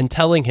and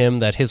telling him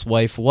that his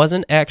wife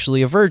wasn't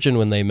actually a virgin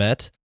when they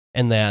met,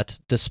 and that,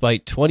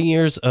 despite 20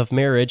 years of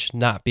marriage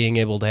not being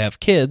able to have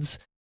kids,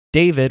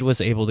 David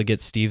was able to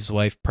get Steve's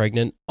wife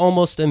pregnant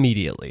almost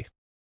immediately.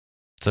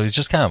 So he's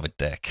just kind of a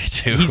dick,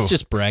 too. He's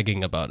just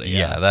bragging about it.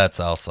 Yeah, that's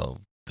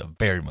also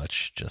very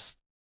much just,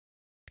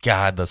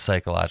 God, the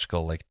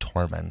psychological, like,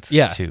 torment,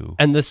 too.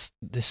 And this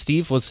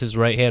Steve was his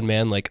right-hand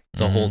man, like,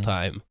 the whole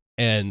time.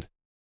 And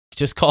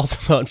just calls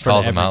him out in front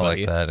of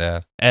everybody. Calls him out like that, yeah.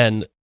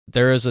 And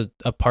there is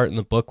a part in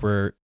the book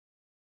where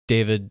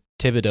David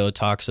Thibodeau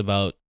talks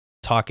about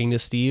talking to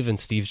Steve, and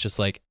Steve's just,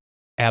 like,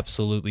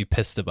 absolutely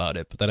pissed about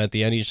it. But then at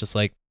the end, he's just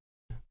like,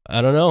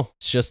 I don't know.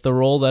 It's just the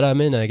role that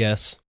I'm in, I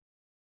guess.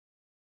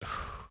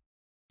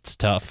 It's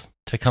tough.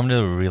 To come to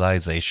the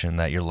realization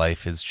that your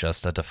life is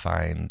just a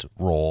defined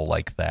role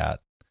like that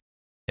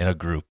in a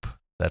group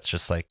that's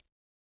just like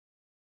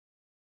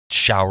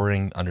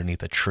showering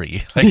underneath a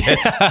tree. Like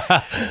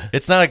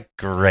it's not a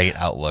great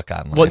outlook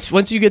on life.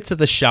 Once you get to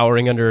the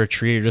showering under a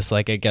tree, you're just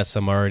like, I guess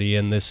I'm already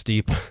in this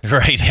deep.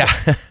 Right,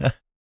 yeah.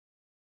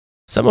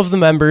 Some of the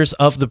members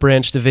of the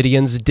Branch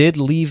Davidians did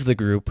leave the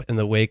group in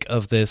the wake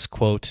of this,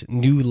 quote,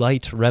 new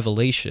light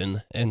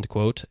revelation, end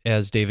quote,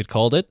 as David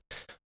called it.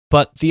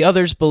 But the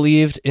others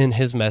believed in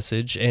his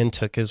message and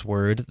took his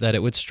word that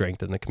it would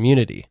strengthen the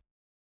community.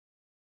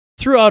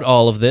 Throughout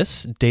all of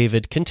this,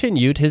 David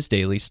continued his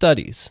daily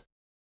studies.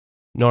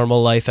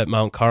 Normal life at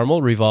Mount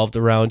Carmel revolved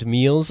around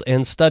meals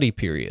and study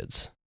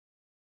periods.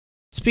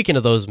 Speaking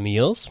of those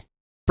meals,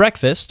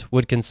 breakfast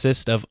would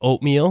consist of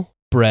oatmeal,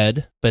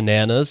 bread,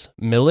 bananas,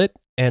 millet,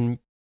 and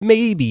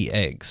maybe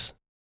eggs.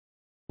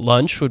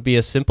 Lunch would be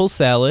a simple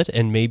salad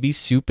and maybe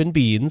soup and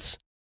beans,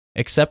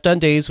 except on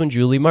days when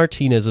Julie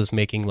Martinez was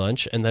making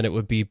lunch, and then it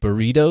would be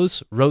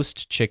burritos,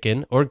 roast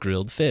chicken, or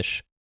grilled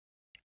fish.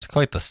 It's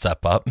quite the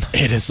step up.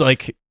 It is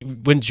like,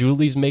 when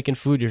Julie's making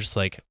food, you're just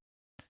like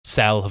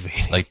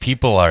salivating. Like,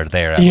 people are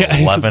there at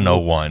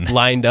 11:01.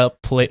 Lined up,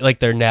 like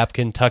their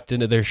napkin tucked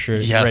into their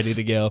shirt, yes. Ready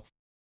to go.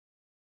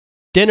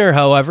 Dinner,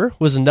 however,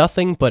 was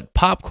nothing but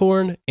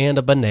popcorn and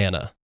a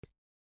banana.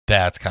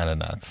 That's kind of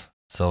nuts.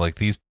 So, like,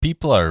 these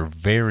people are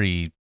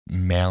very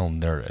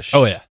malnourished.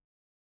 Oh, yeah.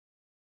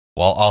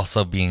 While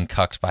also being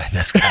cucked by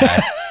this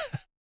guy.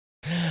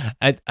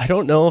 I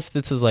don't know if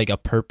this is like a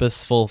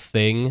purposeful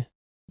thing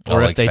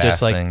or if like they fasting.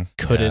 just like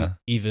couldn't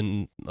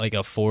even like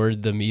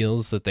afford the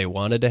meals that they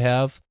wanted to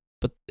have.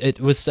 But it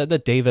was said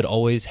that David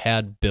always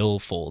had bill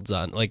folds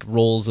on, like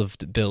rolls of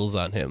bills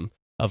on him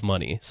of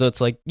money. So it's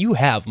like, you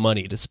have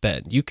money to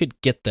spend. You could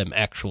get them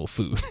actual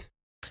food.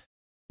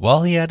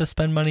 Well, he had to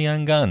spend money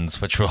on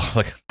guns, which we'll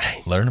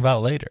learn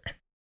about later.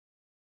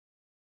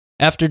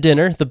 After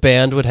dinner, the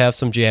band would have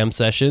some jam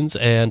sessions,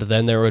 and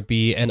then there would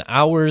be an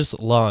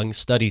hours-long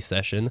study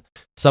session,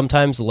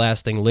 sometimes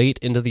lasting late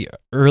into the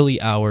early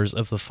hours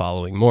of the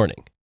following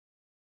morning.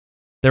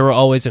 There were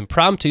always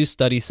impromptu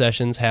study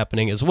sessions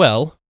happening as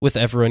well, with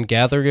everyone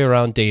gathering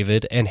around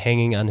David and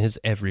hanging on his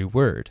every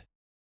word.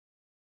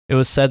 It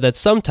was said that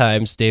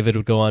sometimes David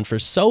would go on for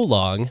so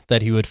long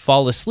that he would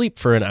fall asleep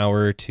for an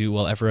hour or two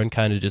while everyone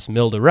kind of just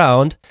milled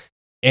around,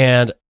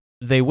 and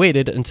they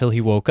waited until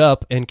he woke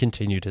up and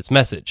continued his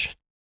message.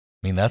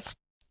 I mean, that's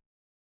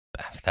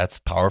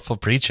powerful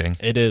preaching.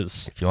 It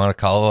is. If you want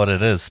to call it what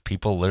it is,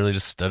 people literally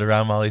just stood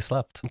around while he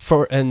slept.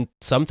 And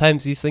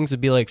sometimes these things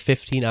would be like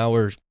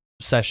 15-hour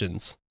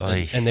sessions,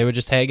 and they would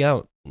just hang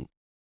out.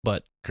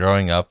 But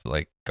growing up,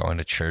 like going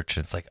to church,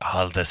 it's like,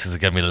 oh, this is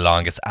going to be the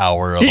longest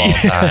hour of all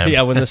time.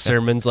 Yeah, when the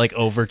sermon's like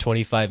over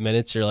 25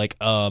 minutes, you're like,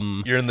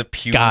 You're in the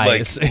pew,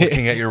 guys. like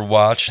looking at your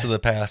watch to the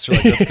pastor,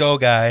 like, let's go,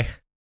 guy.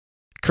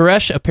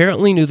 Koresh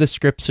apparently knew the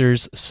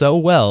scriptures so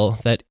well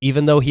that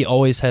even though he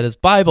always had his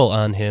Bible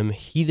on him,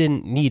 he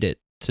didn't need it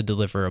to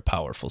deliver a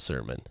powerful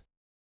sermon.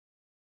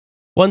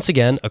 Once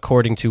again,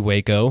 according to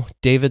Waco,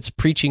 David's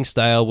preaching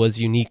style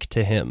was unique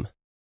to him.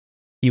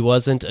 He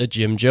wasn't a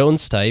Jim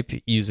Jones type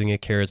using a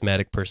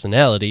charismatic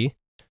personality.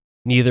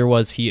 Neither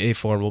was he a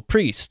formal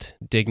priest,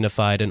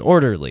 dignified and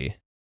orderly.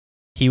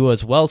 He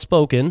was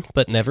well-spoken,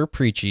 but never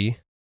preachy,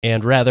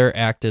 and rather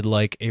acted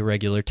like a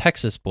regular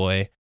Texas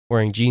boy,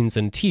 wearing jeans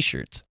and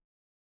t-shirts.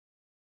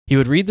 He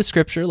would read the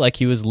scripture like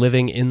he was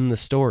living in the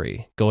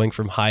story, going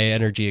from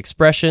high-energy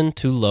expression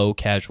to low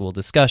casual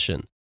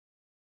discussion.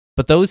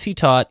 But those he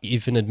taught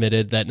even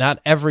admitted that not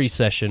every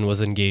session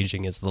was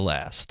engaging as the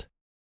last.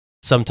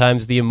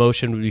 Sometimes the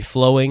emotion would be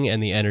flowing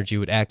and the energy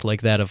would act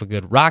like that of a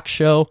good rock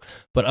show,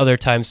 but other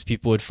times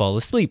people would fall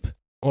asleep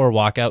or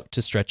walk out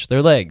to stretch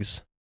their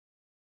legs.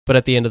 But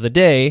at the end of the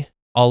day,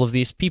 all of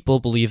these people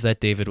believed that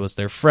David was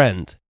their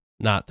friend,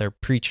 not their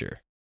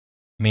preacher.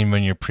 I mean,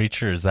 when your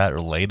preacher is that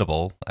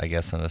relatable, I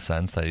guess in a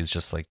sense that he's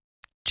just like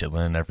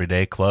chilling in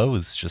everyday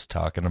clothes, just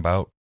talking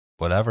about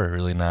whatever,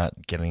 really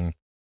not getting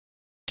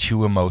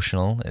too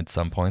emotional at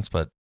some points,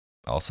 but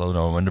also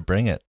know when to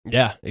bring it.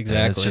 Yeah,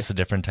 exactly. And it's just a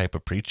different type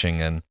of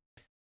preaching, and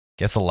I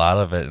guess a lot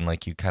of it, and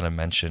like you kind of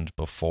mentioned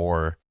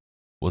before,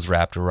 was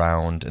wrapped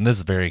around, and this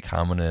is very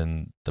common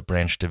in the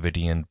Branch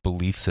Davidian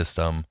belief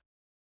system,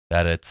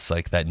 that it's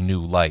like that new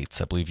lights.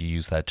 I believe you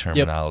use that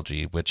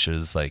terminology, which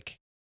is like,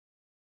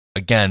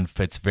 again,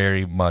 fits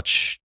very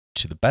much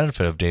to the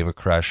benefit of David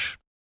Koresh,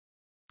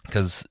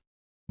 because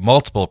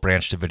multiple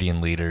Branch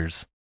Davidian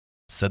leaders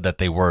said that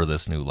they were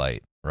this new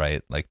light,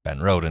 right? Like Ben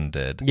Roden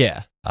did.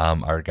 Yeah.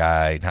 Our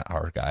guy, not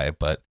our guy,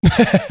 but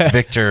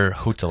Victor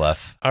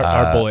Hutalev.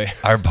 Our boy.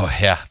 Our boy,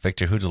 yeah.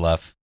 Victor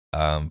Hutalev.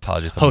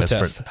 Apologies for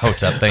Hotep.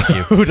 Hotep, thank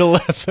you.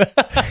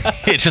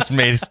 Hutalev. It just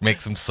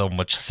makes him so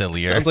much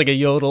sillier. Sounds like a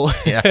yodel.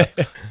 Yeah.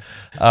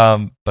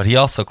 But he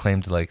also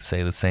claimed to like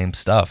say the same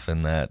stuff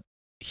in that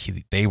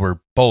they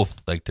were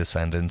both like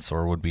descendants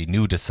or would be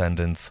new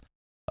descendants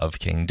of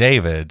King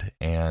David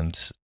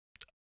and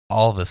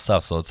all this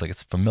stuff. So it's like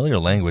it's familiar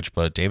language,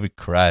 but David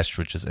Koresh,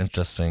 which is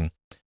interesting,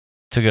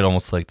 took it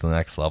almost like to the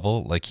next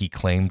level. Like he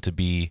claimed to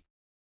be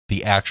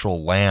the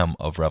actual Lamb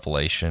of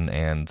Revelation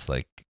and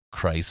like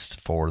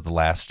Christ for the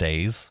last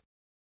days,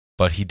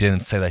 but he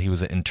didn't say that he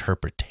was an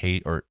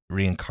interpretate or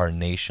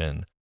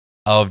reincarnation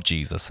of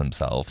Jesus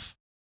himself.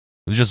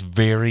 It was just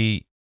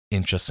very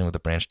interesting with the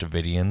Branch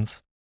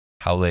Davidians,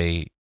 how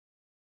they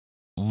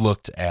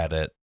looked at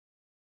it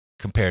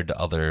compared to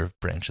other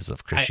branches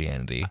of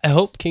Christianity. I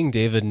hope King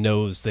David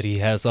knows that he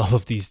has all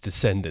of these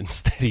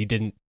descendants that he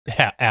didn't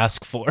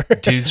ask for.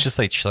 Dude's just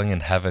like chilling in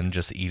heaven,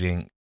 just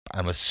eating,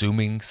 I'm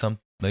assuming, some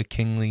like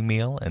kingly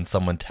meal, and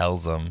someone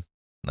tells him,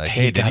 like,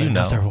 hey, did you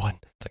know? Another one.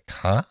 It's like,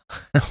 huh?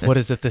 What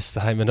is it this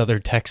time? Another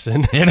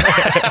Texan?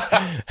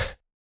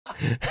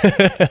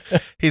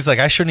 He's like,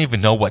 I shouldn't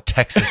even know what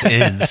Texas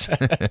is.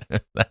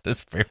 That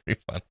is very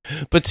fun.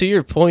 But to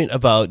your point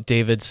about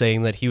David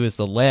saying that he was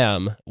the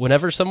Lamb,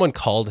 whenever someone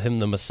called him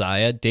the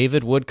Messiah,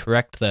 David would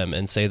correct them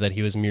and say that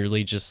he was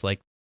merely just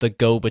like the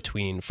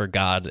go-between for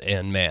God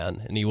and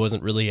man, and he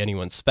wasn't really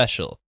anyone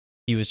special.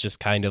 He was just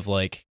kind of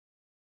like,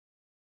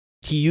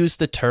 he used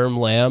the term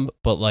lamb,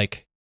 but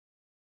like,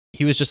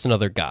 he was just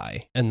another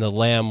guy, and the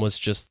lamb was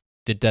just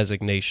the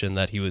designation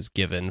that he was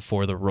given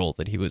for the role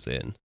that he was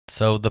in.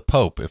 So the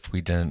Pope, if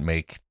we didn't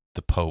make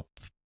the Pope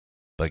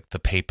like the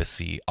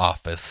papacy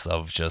office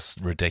of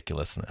just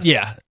ridiculousness.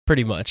 Yeah,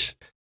 pretty much.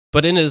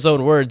 But in his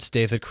own words,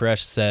 David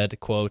Koresh said,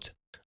 quote,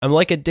 I'm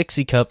like a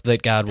Dixie cup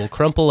that God will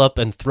crumple up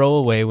and throw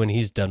away when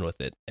he's done with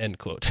it, end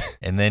quote.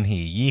 And then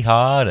he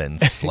yeehawed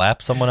and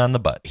slapped someone on the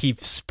butt. He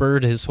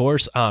spurred his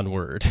horse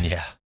onward.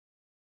 Yeah.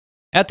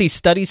 At these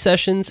study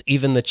sessions,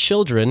 even the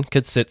children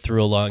could sit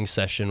through a long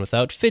session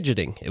without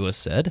fidgeting, it was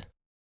said.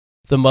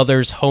 The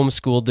mothers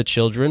homeschooled the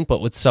children,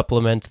 but would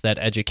supplement that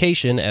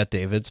education at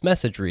David's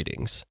message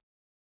readings.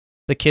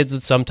 The kids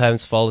would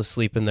sometimes fall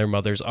asleep in their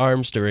mother's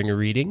arms during a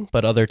reading,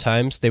 but other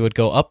times they would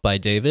go up by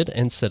David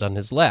and sit on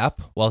his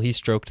lap while he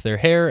stroked their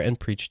hair and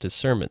preached his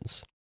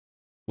sermons.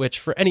 Which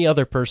for any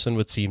other person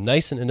would seem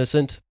nice and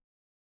innocent,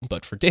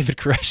 but for David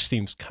Koresh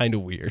seems kind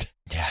of weird.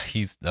 Yeah,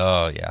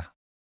 oh yeah.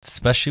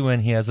 Especially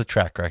when he has a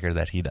track record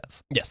that he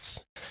does.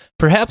 Yes.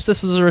 Perhaps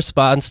this was a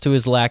response to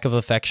his lack of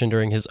affection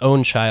during his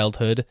own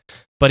childhood,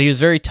 but he was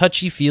very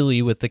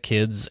touchy-feely with the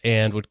kids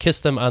and would kiss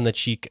them on the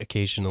cheek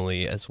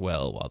occasionally as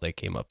well while they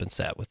came up and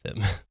sat with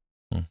him.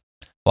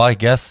 Well, I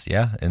guess,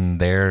 yeah, in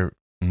their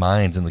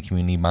minds, in the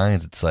community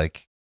minds, it's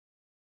like,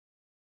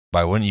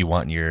 why wouldn't you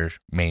want your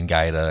main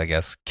guy to, I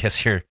guess,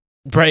 kiss your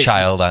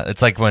child?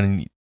 It's like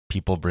when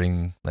people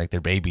bring like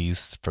their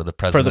babies for the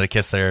president to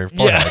kiss their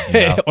forehead.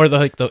 Yeah, you know?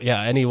 or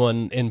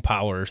anyone in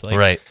power.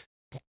 Like,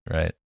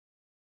 right.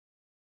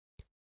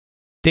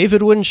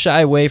 David wouldn't shy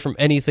away from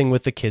anything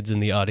with the kids in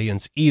the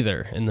audience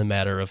either in the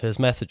matter of his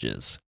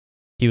messages.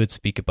 He would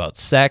speak about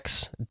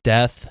sex,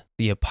 death,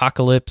 the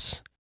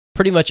apocalypse,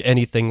 pretty much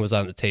anything was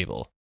on the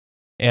table.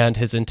 And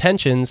his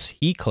intentions,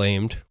 he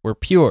claimed, were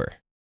pure.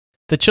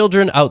 The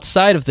children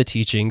outside of the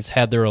teachings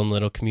had their own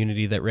little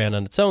community that ran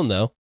on its own,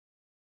 though.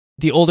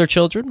 The older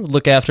children would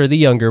look after the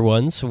younger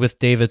ones, with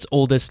David's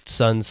oldest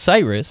son,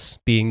 Cyrus,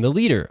 being the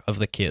leader of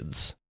the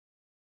kids.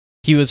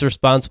 He was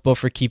responsible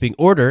for keeping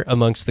order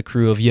amongst the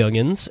crew of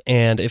youngins,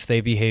 and if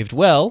they behaved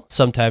well,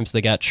 sometimes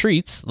they got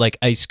treats like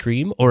ice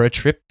cream or a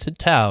trip to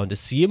town to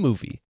see a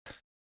movie.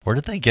 Where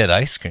did they get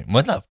ice cream?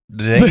 What the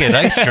did they get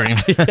ice cream?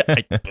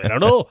 I don't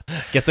know.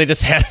 Guess they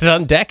just had it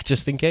on deck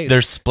just in case.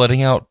 They're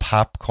splitting out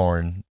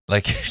popcorn,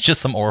 like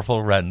just some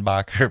Orville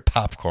Redenbacher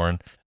popcorn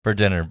for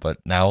dinner, but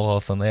now all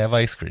of a sudden they have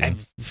ice cream.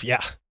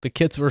 Yeah, the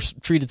kids were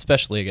treated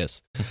specially, I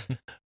guess.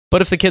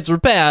 But if the kids were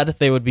bad,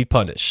 they would be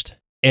punished.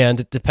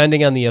 And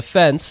depending on the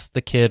offense,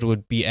 the kid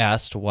would be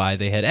asked why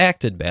they had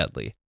acted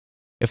badly.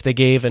 If they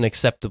gave an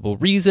acceptable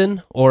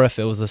reason, or if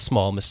it was a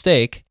small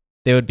mistake,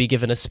 they would be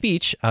given a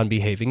speech on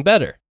behaving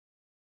better.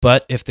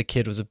 But if the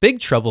kid was a big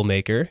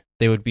troublemaker,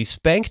 they would be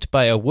spanked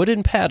by a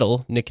wooden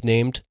paddle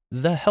nicknamed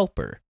the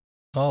Helper.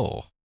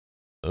 Oh.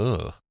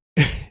 Ugh.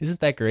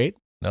 Isn't that great?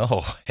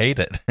 No, hate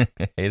it.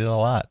 Hate it a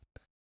lot.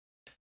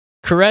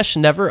 Koresh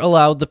never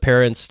allowed the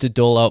parents to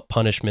dole out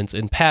punishments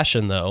in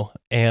passion, though,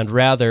 and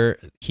rather,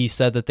 he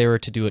said that they were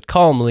to do it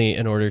calmly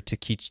in order to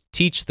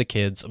teach the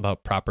kids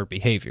about proper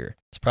behavior.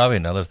 It's probably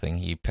another thing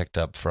he picked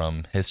up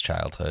from his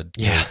childhood,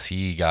 because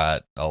he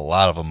got a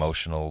lot of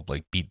emotional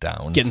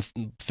beatdowns.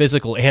 Getting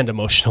physical and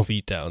emotional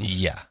beatdowns.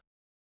 Yeah.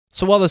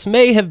 So while this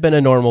may have been a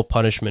normal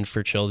punishment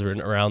for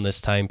children around this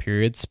time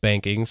period,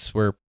 spankings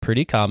were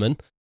pretty common.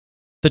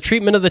 The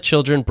treatment of the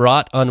children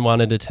brought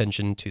unwanted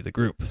attention to the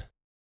group.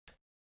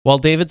 While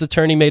David's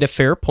attorney made a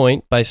fair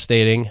point by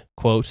stating,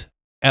 quote,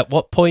 At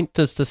what point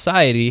does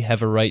society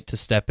have a right to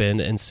step in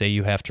and say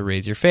you have to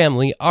raise your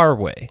family our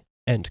way?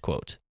 End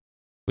quote.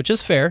 Which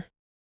is fair.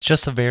 It's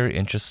just a very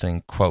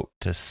interesting quote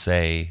to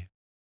say,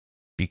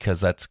 because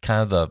that's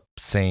kind of the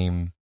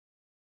same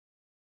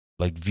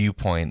like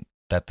viewpoint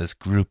that this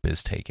group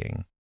is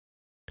taking.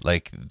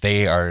 Like,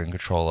 they are in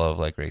control of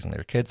like raising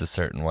their kids a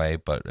certain way,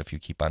 but if you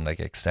keep on like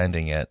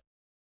extending it,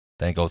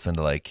 then it goes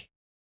into like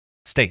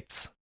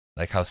states,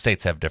 like how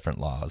states have different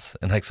laws,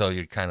 and like so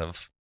you're kind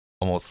of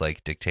almost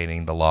like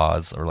dictating the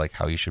laws or like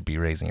how you should be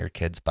raising your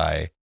kids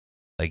by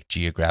like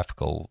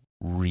geographical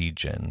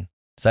region.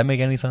 Does that make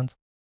any sense?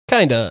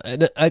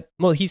 Kinda.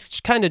 Well,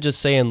 he's kind of just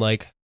saying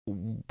like,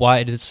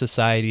 why does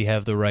society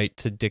have the right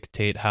to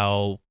dictate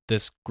how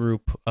this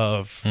group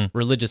of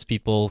religious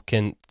people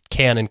can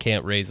and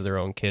can't raise their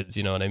own kids?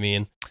 You know what I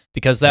mean?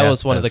 Because that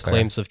was one of the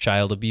claims of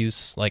child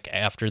abuse, like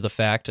after the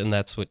fact, and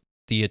that's what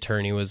the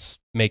attorney was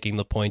making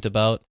the point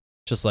about.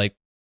 Just like,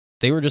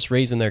 they were just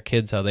raising their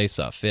kids how they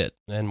saw fit,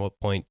 and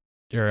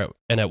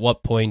at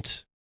what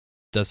point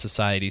does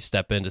society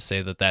step in to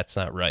say that that's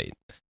not right?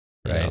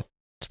 Right. You know?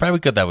 It's probably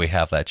good that we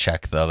have that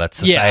check, though, that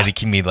society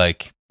can be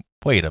like,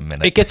 wait a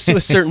minute. It gets to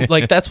a certain,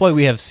 like, that's why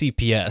we have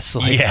CPS.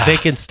 Like, they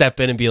can step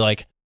in and be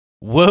like,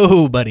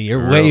 whoa, buddy,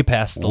 you're way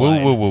past the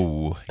line.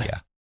 Whoa. Yeah.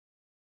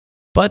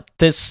 But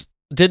this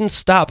didn't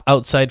stop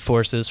outside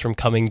forces from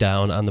coming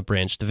down on the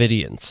Branch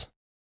Davidians.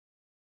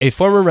 A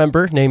former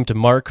member named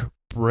Mark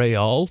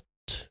Braille?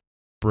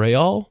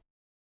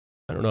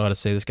 I don't know how to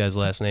say this guy's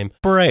last name.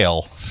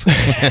 Braille.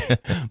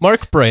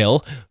 Mark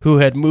Braille, who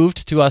had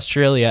moved to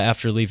Australia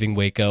after leaving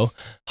Waco,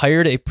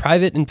 hired a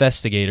private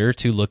investigator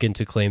to look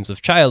into claims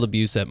of child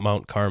abuse at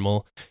Mount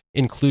Carmel,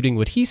 including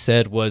what he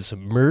said was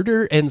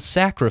murder and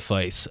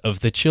sacrifice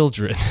of the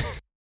children.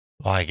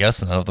 Well, I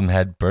guess none of them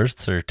had birth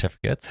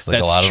certificates. Like,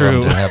 That's a lot true. of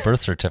them didn't have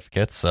birth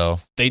certificates,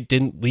 so They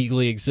didn't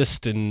legally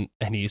exist in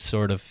any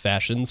sort of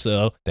fashion,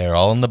 so... they're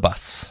all in the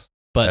bus.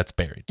 But that's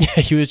buried.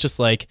 Yeah, he was just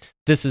like,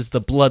 this is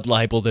the blood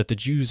libel that the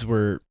Jews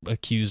were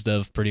accused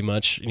of, pretty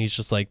much. And he's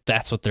just like,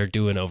 that's what they're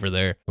doing over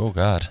there. Oh,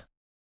 God.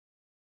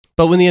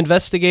 But when the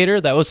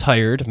investigator that was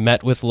hired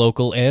met with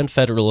local and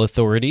federal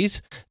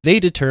authorities,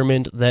 they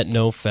determined that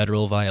no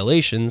federal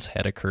violations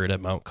had occurred at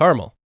Mount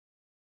Carmel.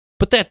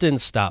 But that didn't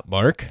stop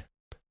Mark.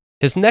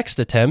 His next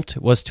attempt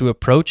was to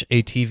approach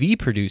a TV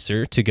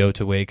producer to go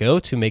to Waco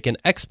to make an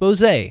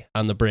expose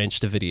on the Branch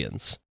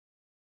Davidians.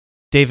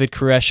 David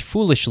Koresh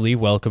foolishly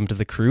welcomed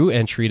the crew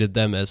and treated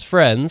them as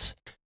friends,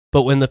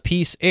 but when the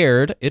piece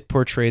aired, it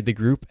portrayed the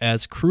group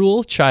as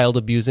cruel,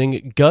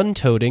 child-abusing,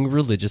 gun-toting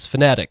religious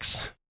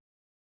fanatics.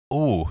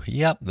 Oh,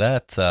 yep,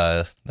 that's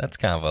kind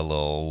of a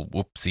little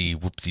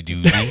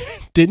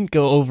whoopsie-doodie. Didn't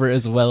go over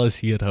as well as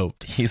he had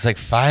hoped. He's like,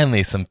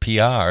 finally some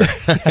PR.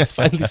 That's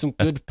finally some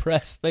good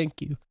press,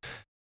 thank you.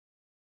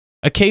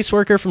 A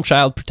caseworker from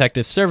Child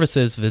Protective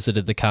Services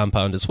visited the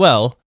compound as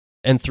well,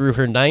 and through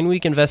her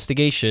 9-week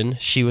investigation,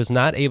 she was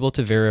not able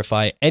to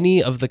verify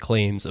any of the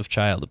claims of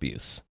child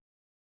abuse.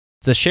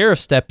 The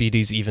sheriff's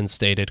deputies even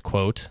stated,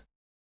 quote,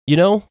 "You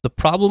know, the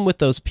problem with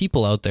those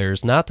people out there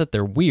is not that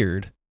they're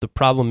weird, the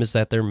problem is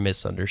that they're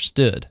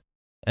misunderstood."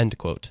 End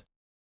quote.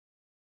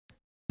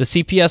 The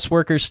CPS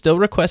workers still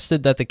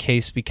requested that the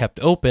case be kept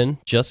open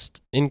just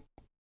in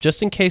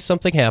case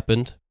something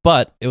happened,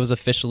 but it was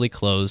officially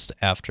closed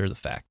after the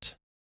fact.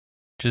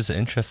 Which is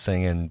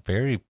interesting and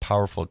very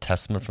powerful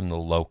testament from the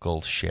local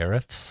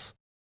sheriffs.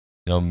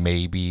 You know,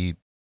 maybe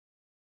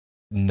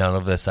none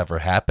of this ever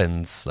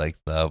happens, like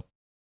what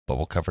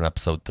we'll cover in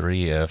episode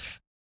 3, if,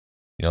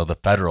 you know, the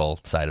federal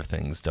side of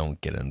things don't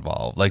get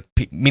involved. Like,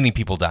 many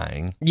people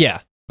dying.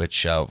 Yeah.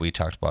 Which we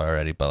talked about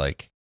already, but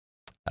like,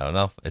 I don't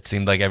know. It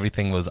seemed like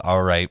everything was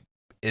all right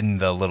in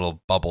the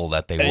little bubble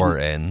that they were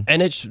in.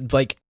 And it's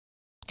like,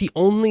 the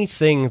only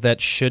thing that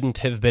shouldn't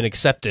have been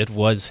accepted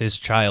was his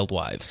child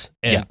wives.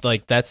 And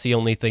like, that's the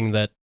only thing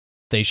that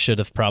they should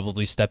have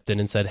probably stepped in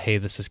and said, hey,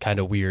 this is kind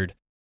of weird.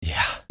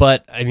 Yeah.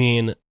 But I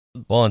mean,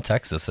 well, in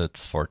Texas,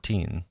 it's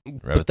 14.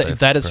 Right? But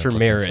that is for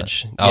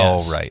marriage.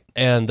 Yes. Oh, right.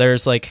 And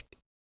there's like,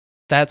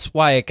 that's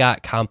why it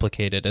got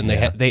complicated. And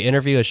they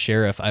interview a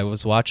sheriff. I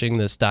was watching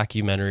this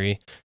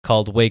documentary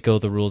called Waco,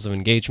 The Rules of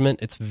Engagement.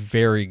 It's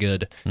very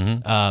good.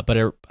 Mm-hmm.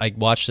 But I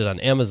watched it on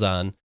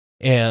Amazon.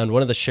 And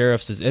one of the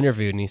sheriffs is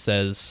interviewed, and he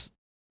says,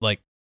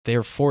 like,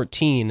 they're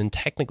 14, and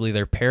technically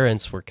their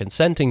parents were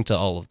consenting to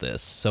all of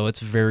this. So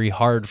it's very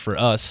hard for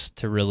us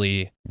to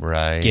really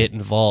get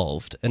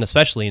involved. And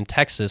especially in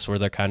Texas, where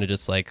they're kind of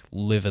just like,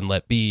 live and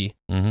let be.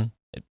 Mm-hmm.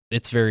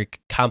 It's very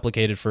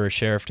complicated for a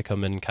sheriff to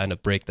come in and kind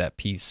of break that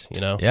peace,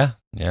 you know? Yeah,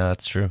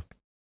 that's true.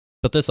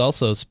 But this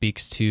also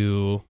speaks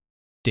to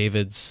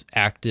David's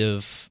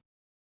active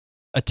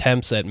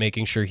attempts at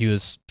making sure he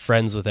was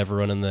friends with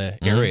everyone in the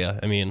area.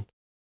 I mean,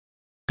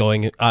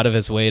 going out of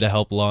his way to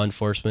help law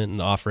enforcement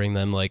and offering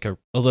them like a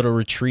little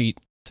retreat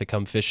to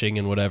come fishing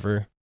and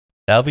whatever.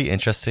 That'll be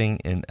interesting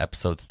in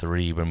episode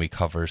 3 when we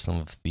cover some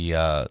of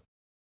the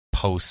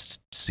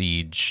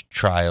post-siege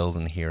trials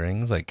and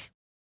hearings. Like,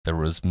 there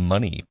was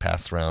money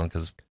passed around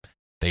because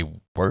they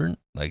weren't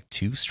like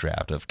too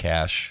strapped of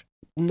cash.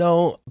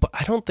 No, but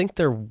I don't think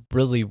there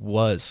really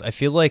was. I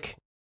feel like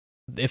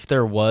if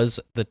there was,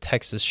 the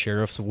Texas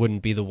sheriffs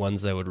wouldn't be the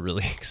ones that would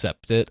really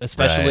accept it,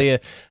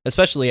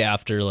 especially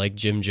after like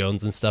Jim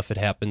Jones and stuff had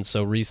happened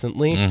so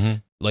recently,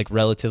 like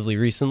relatively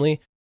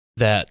recently,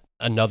 that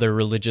another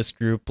religious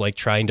group like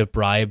trying to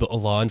bribe a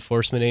law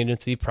enforcement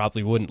agency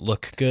probably wouldn't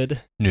look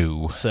good.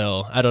 No.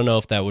 So I don't know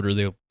if that would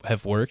really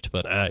have worked,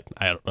 but I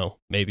don't know.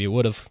 Maybe it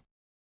would have.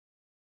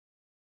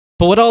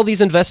 But what all these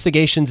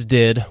investigations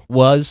did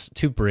was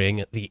to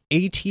bring the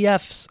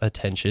ATF's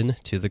attention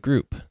to the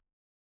group.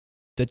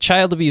 The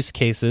child abuse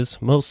cases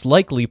most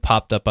likely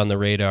popped up on the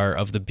radar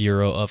of the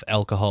Bureau of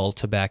Alcohol,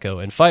 Tobacco,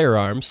 and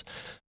Firearms,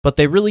 but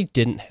they really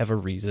didn't have a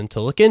reason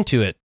to look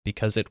into it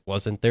because it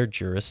wasn't their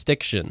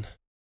jurisdiction.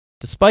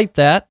 Despite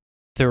that,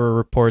 there were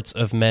reports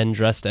of men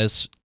dressed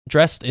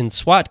in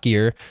SWAT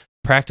gear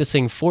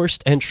practicing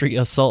forced entry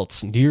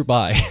assaults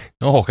nearby.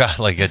 Oh, God,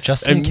 like a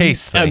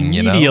just-in-case thing,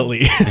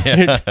 immediately.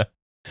 Yeah.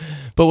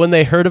 But when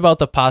they heard about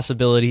the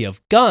possibility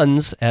of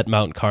guns at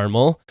Mount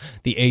Carmel,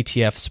 the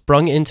ATF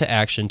sprung into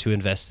action to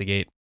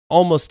investigate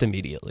almost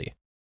immediately.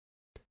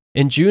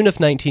 In June of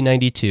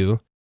 1992,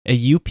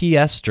 a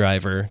UPS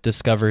driver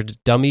discovered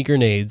dummy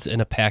grenades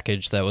in a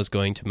package that was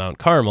going to Mount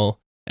Carmel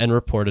and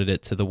reported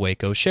it to the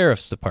Waco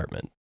Sheriff's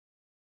Department.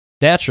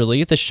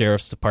 Naturally, the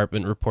Sheriff's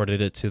Department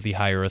reported it to the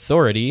higher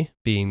authority,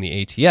 being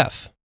the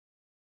ATF.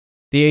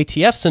 The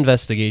ATF's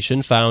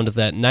investigation found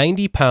that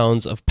 90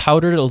 pounds of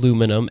powdered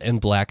aluminum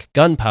and black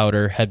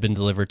gunpowder had been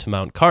delivered to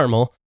Mount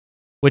Carmel,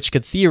 which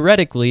could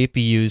theoretically be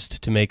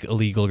used to make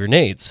illegal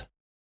grenades.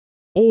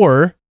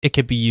 Or it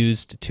could be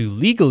used to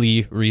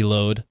legally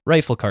reload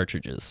rifle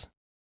cartridges.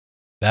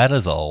 That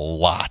is a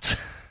lot.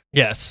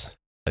 Yes.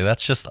 Like,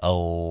 that's just a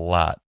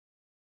lot.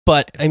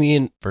 But, I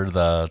mean... For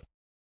the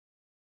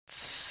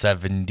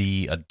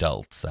 70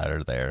 adults that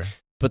are there.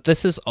 But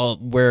this is all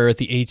where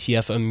the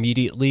ATF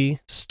immediately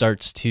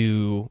starts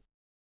to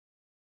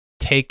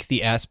take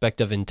the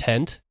aspect of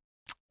intent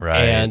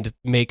and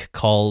make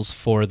calls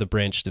for the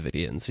Branch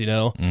Davidians, you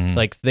know?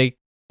 Like, they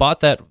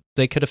bought that,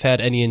 they could have had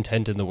any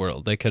intent in the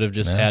world. They could have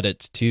just had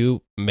it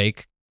to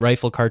make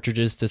rifle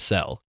cartridges to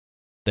sell.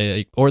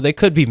 Or they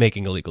could be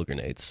making illegal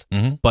grenades.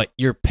 But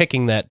you're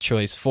picking that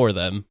choice for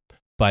them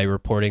by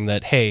reporting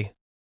that, hey,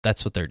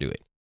 that's what they're doing.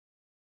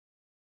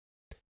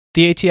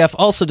 The ATF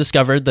also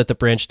discovered that the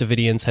Branch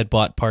Davidians had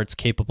bought parts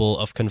capable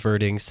of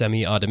converting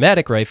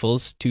semi-automatic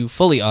rifles to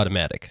fully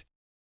automatic.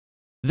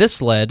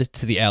 This led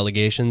to the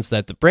allegations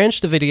that the Branch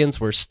Davidians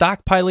were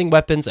stockpiling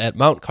weapons at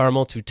Mount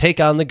Carmel to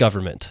take on the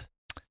government.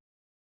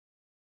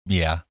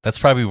 Yeah, that's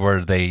probably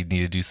where they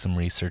need to do some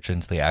research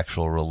into the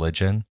actual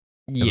religion.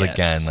 Because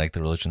again, like,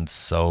 the religion's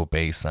so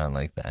based on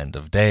like the end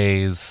of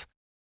days.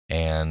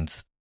 And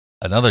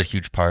another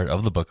huge part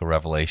of the book of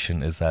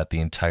Revelation is that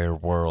the entire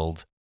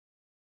world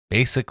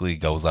basically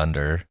goes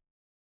under,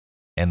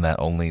 and that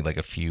only like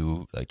a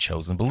few like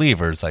chosen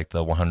believers, like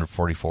the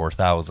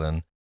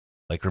 144,000,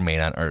 like remain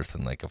on earth.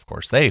 And like, of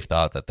course, they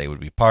thought that they would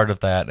be part of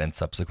that and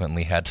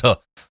subsequently had to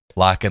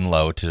lock and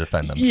load to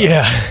defend themselves.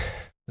 Yeah.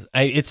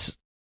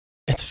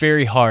 It's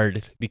very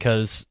hard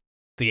because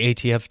the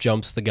ATF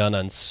jumps the gun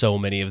on so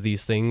many of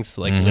these things,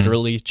 like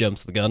literally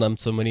jumps the gun on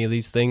so many of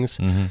these things.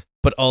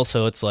 But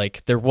also, it's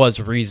like there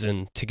was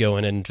reason to go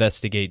in and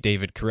investigate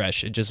David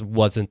Koresh. It just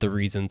wasn't the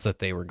reasons that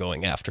they were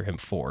going after him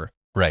for.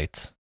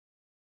 Right.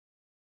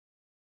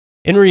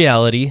 In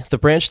reality, the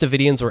Branch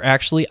Davidians were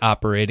actually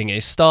operating a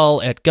stall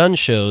at gun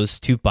shows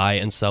to buy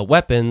and sell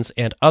weapons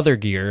and other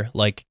gear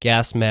like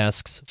gas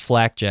masks,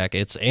 flak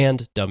jackets,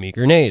 and dummy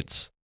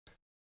grenades.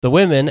 The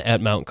women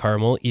at Mount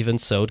Carmel even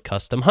sewed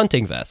custom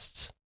hunting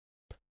vests.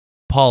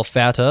 Paul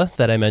Fatta,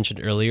 that I mentioned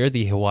earlier,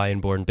 the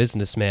Hawaiian-born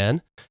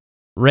businessman,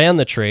 ran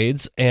the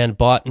trades and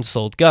bought and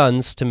sold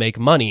guns to make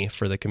money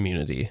for the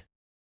community.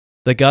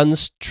 The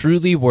guns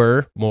truly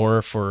were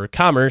more for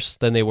commerce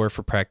than they were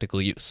for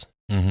practical use.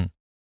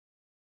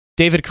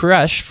 David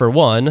Koresh, for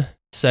one,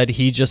 said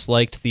he just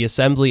liked the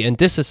assembly and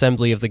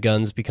disassembly of the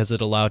guns because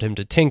it allowed him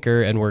to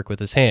tinker and work with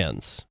his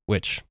hands,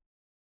 which,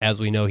 as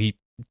we know, he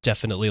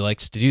definitely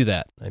likes to do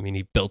that. I mean,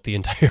 he built the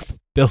entire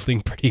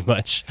building pretty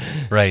much.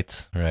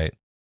 Right.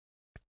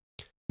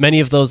 Many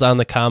of those on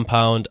the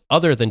compound,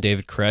 other than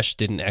David Koresh,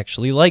 didn't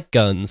actually like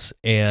guns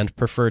and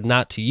preferred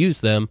not to use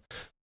them,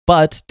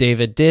 but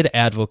David did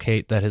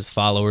advocate that his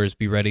followers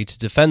be ready to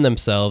defend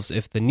themselves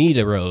if the need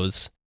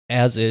arose,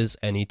 as is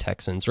any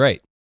Texan's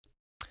right.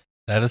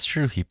 That is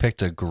true. He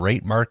picked a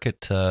great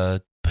market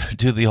to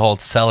do the whole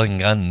selling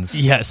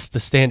guns. Yes, the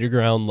stand your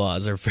ground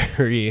laws are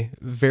very,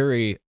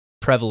 very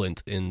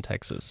prevalent in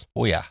Texas.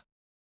 Oh, yeah.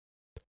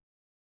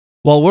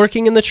 While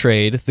working in the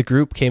trade, the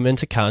group came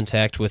into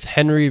contact with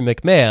Henry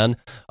McMahon,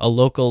 a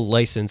local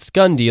licensed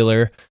gun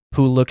dealer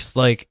who looks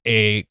like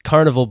a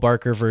Carnival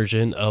Barker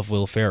version of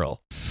Will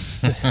Ferrell.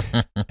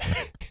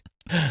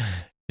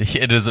 He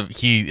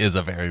is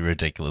a very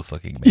ridiculous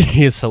looking man.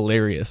 He is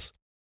hilarious.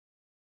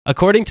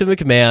 According to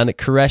McMahon,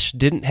 Koresh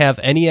didn't have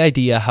any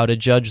idea how to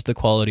judge the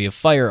quality of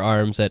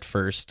firearms at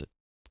first,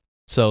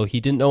 so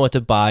he didn't know what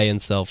to buy and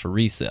sell for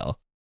resale.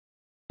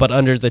 But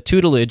under the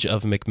tutelage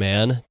of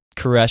McMahon,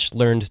 Koresh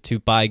learned to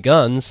buy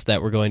guns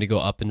that were going to go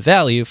up in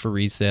value for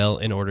resale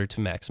in order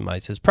to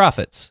maximize his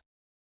profits.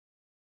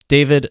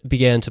 David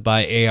began to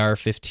buy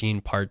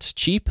AR-15 parts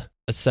cheap,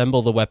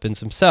 assemble the weapons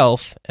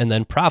himself, and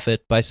then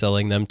profit by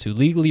selling them to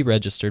legally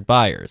registered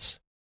buyers.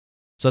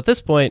 So at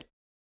this point,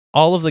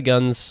 all of the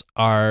guns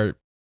are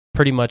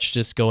pretty much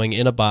just going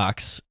in a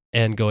box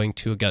and going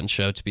to a gun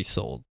show to be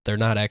sold. They're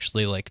not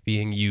actually like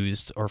being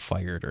used or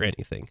fired or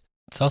anything.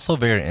 It's also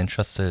very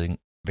interesting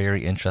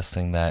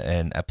that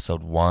in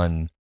episode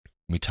 1,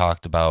 we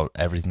talked about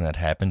everything that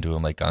happened to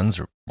him. Like, guns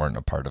weren't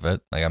a part of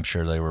it. Like, I'm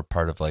sure they were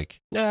part of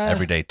like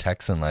everyday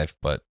Texan life,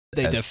 but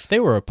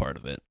they were a part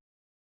of it.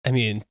 I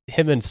mean,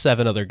 him and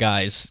 7 other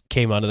guys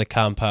came onto the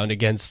compound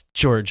against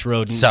George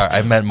Roden. Sorry,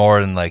 I meant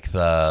more in like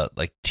the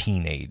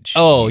teenage.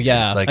 Oh years.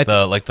 yeah,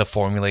 like the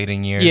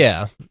formulating years.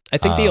 Yeah, I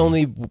think the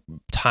only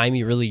time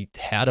he really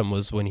had him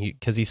was when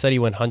because he said he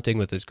went hunting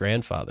with his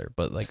grandfather.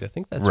 But like, I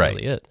think that's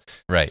really it.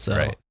 Right. So,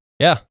 right.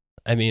 Yeah,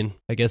 I mean,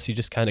 I guess he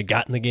just kind of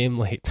got in the game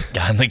late.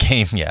 Got in the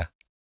game, yeah.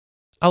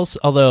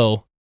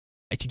 Although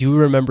I do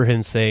remember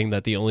him saying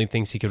that the only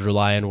things he could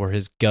rely on were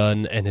his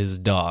gun and his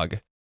dog.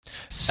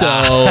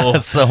 So,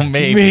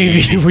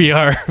 maybe we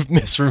are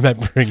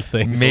misremembering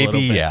things. Maybe,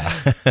 yeah.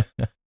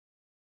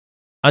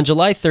 On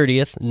July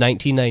 30th,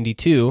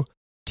 1992,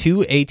 2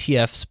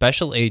 ATF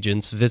special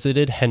agents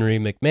visited Henry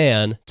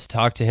McMahon to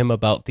talk to him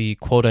about the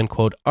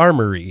quote-unquote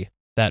armory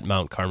that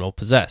Mount Carmel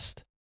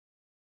possessed.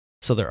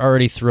 So they're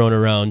already throwing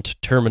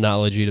around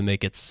terminology to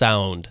make it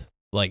sound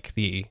like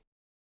the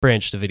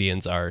Branch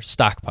Davidians are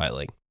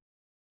stockpiling.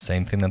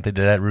 Same thing that they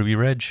did at Ruby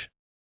Ridge.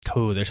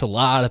 Oh, there's a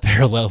lot of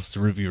parallels to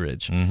Ruby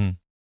Ridge. Mm-hmm.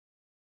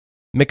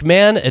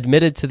 McMahon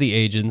admitted to the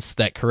agents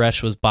that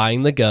Koresh was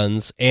buying the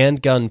guns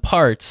and gun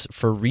parts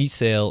for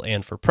resale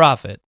and for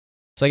profit.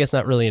 So I guess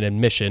not really an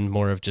admission,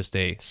 more of just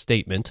a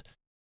statement.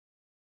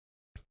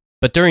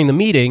 But during the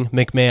meeting,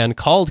 McMahon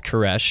called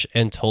Koresh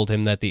and told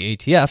him that the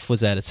ATF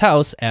was at his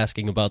house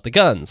asking about the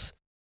guns.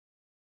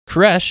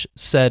 Koresh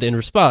said in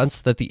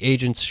response that the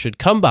agents should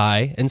come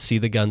by and see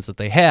the guns that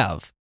they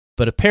have.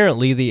 But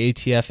apparently the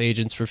ATF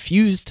agents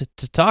refused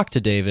to talk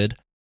to David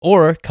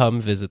or come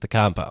visit the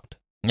compound.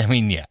 I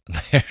mean, yeah,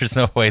 there's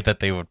no way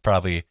that they would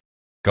probably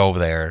go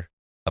there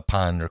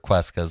upon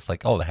request because,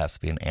 like, oh, there has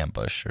to be an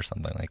ambush or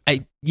something like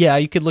that. Yeah,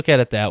 you could look at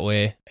it that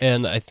way.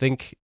 And I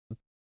think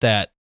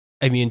that,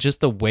 I mean,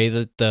 just the way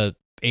that the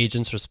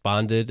agents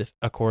responded,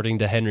 according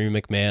to Henry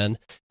McMahon,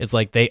 is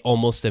like they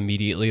almost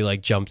immediately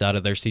like jumped out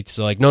of their seats.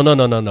 They're like,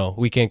 no,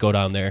 we can't go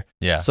down there.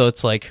 Yeah. So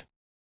it's like,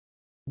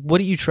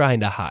 what are you trying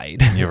to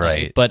hide? You're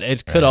right. But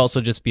it could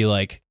also just be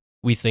like,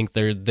 we think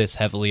they're this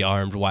heavily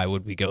armed. Why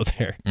would we go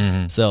there?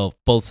 Mm-hmm. So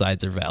both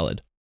sides are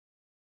valid.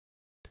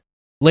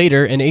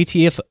 Later, an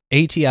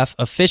ATF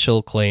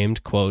official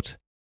claimed, quote,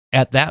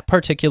 "At that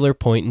particular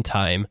point in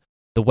time,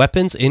 the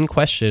weapons in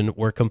question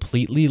were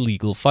completely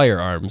legal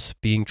firearms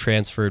being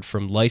transferred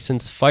from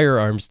licensed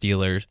firearms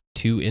dealer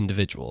to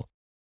individual,"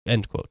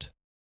 end quote.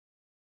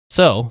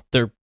 So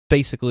they're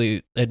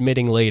basically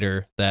admitting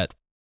later that,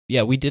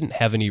 yeah, we didn't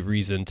have any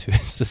reason to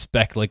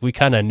suspect. Like, we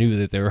kind of knew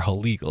that they were all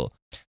legal.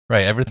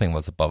 Right, everything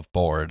was above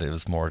board. It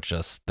was more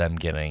just them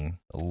getting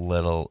a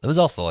little... It was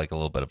also like a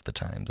little bit of the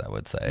times, I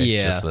would say.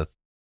 Yeah. Just with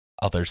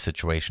other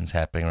situations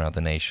happening around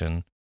the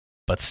nation.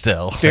 But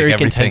still... Very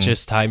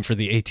contentious time for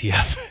the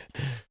ATF.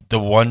 The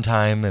one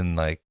time and,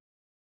 like,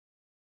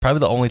 probably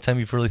the only time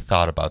you've really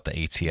thought about the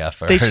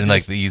ATF are in,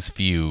 like, these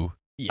few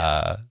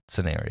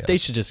scenarios. They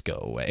should just go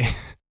away.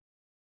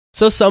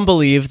 So some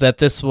believe that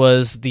this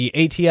was the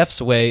ATF's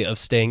way of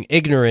staying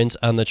ignorant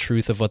on the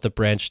truth of what the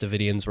Branch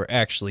Davidians were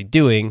actually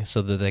doing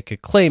so that they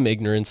could claim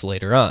ignorance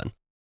later on.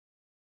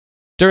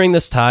 During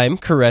this time,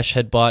 Koresh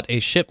had bought a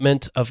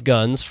shipment of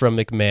guns from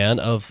McMahon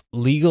of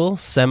legal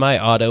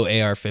semi-auto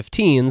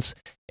AR-15s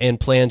and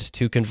planned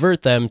to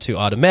convert them to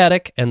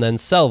automatic and then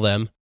sell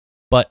them,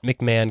 but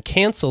McMahon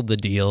canceled the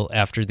deal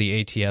after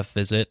the ATF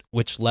visit,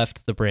 which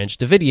left the Branch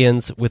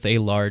Davidians with a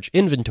large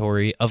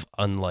inventory of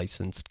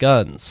unlicensed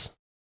guns.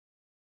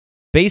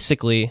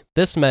 Basically,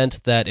 this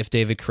meant that if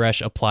David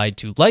Koresh applied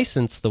to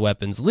license the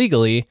weapons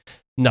legally,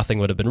 nothing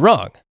would have been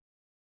wrong.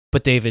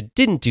 But David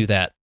didn't do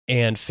that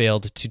and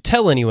failed to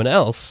tell anyone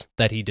else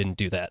that he didn't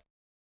do that.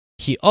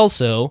 He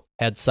also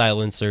had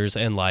silencers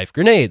and live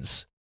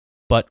grenades,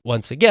 but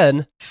once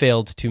again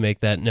failed to make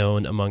that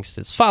known amongst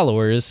his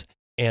followers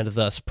and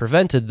thus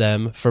prevented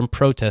them from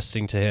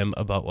protesting to him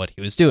about what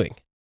he was doing.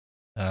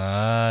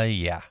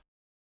 Yeah.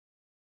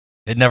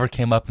 It never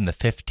came up in the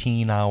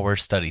 15-hour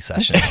study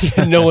sessions.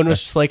 No one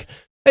was just like,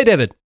 "Hey,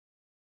 David,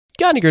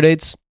 got any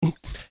grenades?"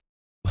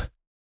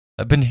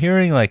 I've been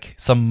hearing like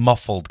some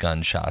muffled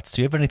gunshots.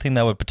 Do you have anything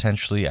that would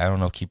potentially, I don't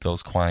know, keep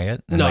those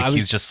quiet? And no, like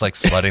he's just like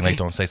sweating, like,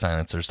 don't say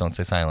silencers, don't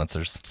say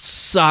silencers.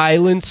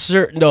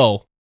 Silencer?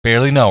 No.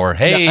 Barely know her.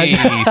 Hey,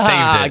 saved it.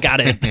 I got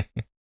it.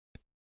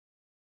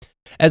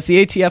 As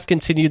the ATF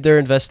continued their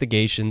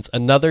investigations,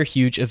 another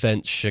huge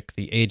event shook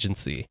the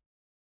agency.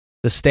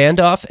 The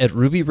standoff at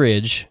Ruby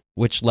Ridge,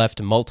 which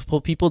left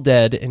multiple people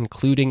dead,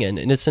 including an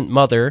innocent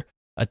mother,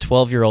 a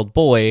 12-year-old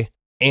boy,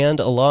 and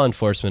a law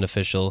enforcement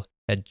official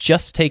had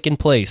just taken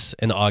place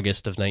in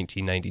August of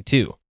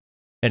 1992.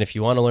 And if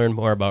you want to learn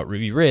more about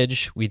Ruby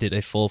Ridge, we did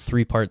a full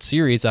 3-part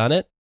series on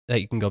it that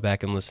you can go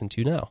back and listen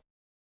to now.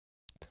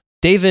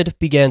 David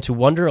began to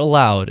wonder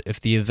aloud if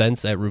the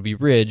events at Ruby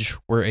Ridge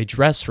were a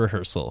dress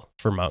rehearsal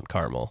for Mount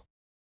Carmel.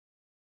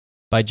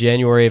 By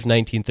January of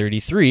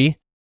 1933,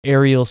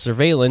 aerial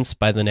surveillance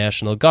by the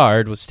National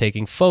Guard was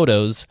taking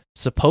photos,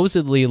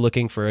 supposedly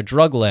looking for a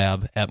drug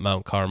lab at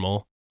Mount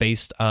Carmel,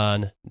 based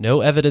on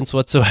no evidence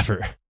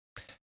whatsoever.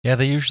 Yeah,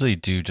 they usually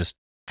do just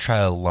try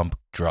to lump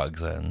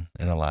drugs in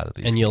a lot of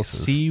these cases. And you'll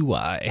see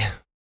why.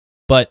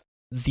 But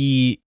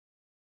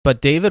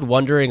David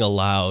wondering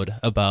aloud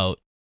about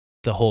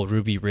the whole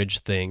Ruby Ridge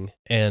thing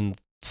and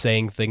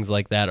saying things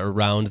like that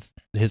around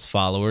his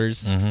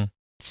followers,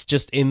 it's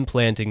just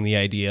implanting the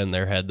idea in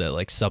their head that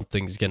like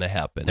something's going to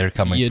happen. They're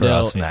coming for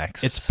us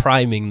next. It's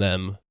priming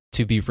them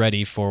to be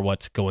ready for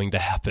what's going to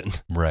happen.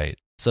 Right.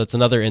 So it's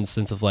another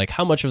instance of like,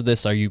 how much of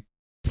this are you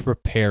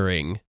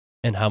preparing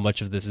and how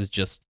much of this is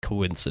just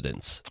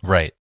coincidence?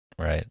 Right.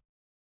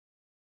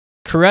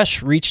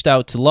 Koresh reached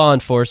out to law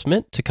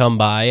enforcement to come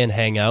by and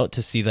hang out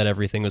to see that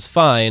everything was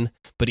fine,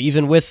 but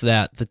even with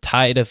that, the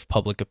tide of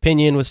public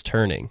opinion was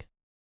turning.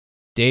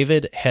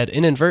 David had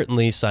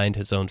inadvertently signed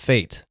his own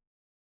fate.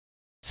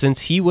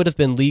 Since he would have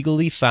been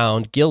legally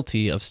found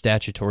guilty of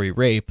statutory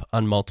rape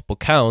on multiple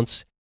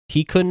counts,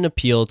 he couldn't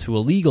appeal to a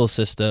legal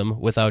system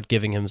without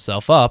giving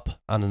himself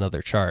up on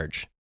another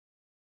charge.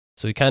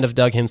 So he kind of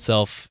dug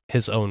himself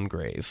his own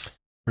grave.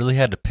 Really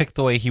had to pick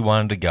the way he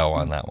wanted to go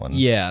on that one.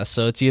 Yeah,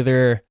 so it's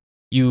either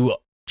you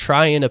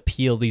try and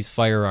appeal these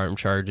firearm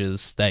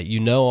charges that you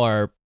know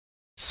are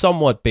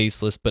somewhat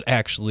baseless, but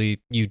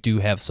actually you do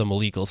have some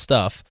illegal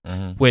stuff,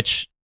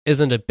 which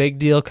isn't a big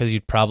deal because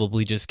you'd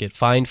probably just get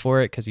fined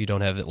for it because you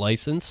don't have it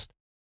licensed.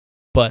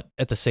 But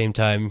at the same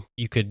time,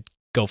 you could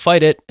go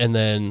fight it and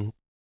then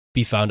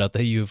be found out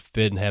that you've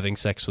been having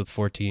sex with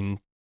 14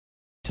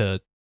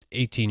 to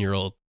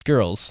 18-year-old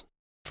girls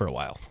for a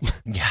while.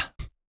 Yeah.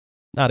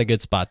 Not a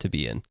good spot to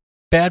be in.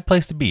 Bad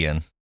place to be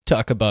in.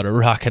 Talk about a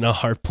rock and a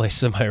hard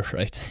place, am I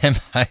right? Am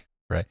I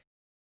right?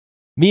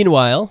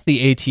 Meanwhile,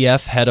 the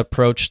ATF had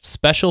approached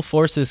Special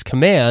Forces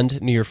Command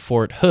near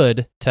Fort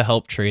Hood to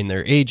help train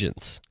their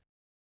agents.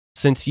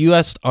 Since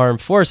U.S.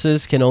 Armed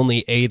Forces can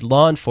only aid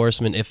law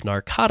enforcement if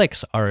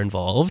narcotics are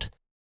involved,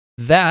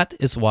 that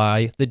is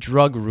why the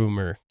drug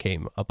rumor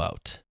came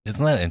about.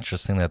 Isn't that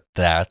interesting that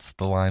that's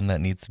the line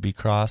that needs to be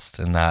crossed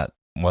and not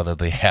whether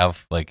they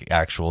have like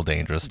actual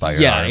dangerous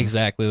firearms? Yeah,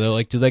 exactly. They're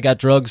like, do they got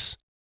drugs?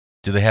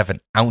 Do they have an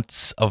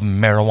ounce of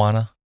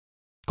marijuana?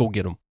 Go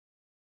get them.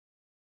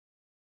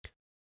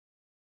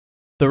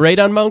 The raid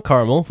on Mount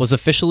Carmel was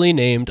officially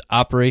named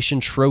Operation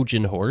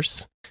Trojan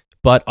Horse,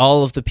 but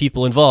all of the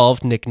people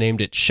involved nicknamed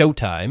it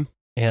Showtime,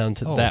 and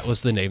that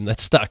was the name that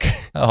stuck.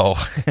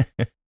 Oh.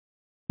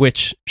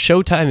 Which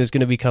Showtime is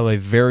going to become a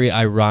very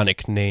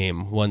ironic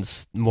name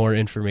once more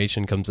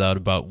information comes out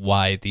about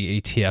why the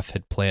ATF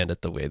had planned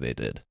it the way they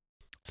did.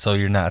 So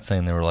you're not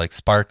saying they were like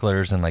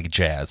sparklers and like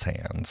jazz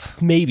hands?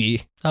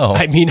 Maybe. Oh.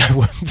 I mean,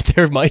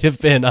 there might have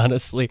been,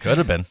 honestly. Could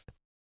have been.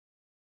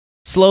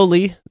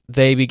 Slowly,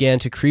 they began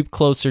to creep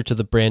closer to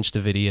the Branch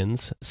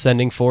Davidians,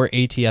 sending 4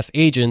 ATF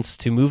agents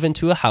to move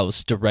into a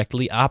house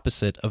directly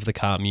opposite of the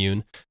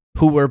commune,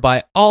 who were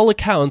by all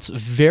accounts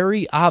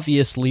very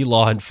obviously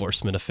law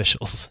enforcement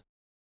officials.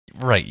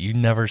 Right, you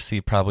never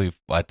see probably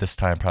at this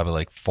time probably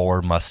like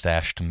 4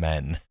 mustached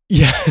men.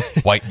 Yeah.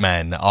 White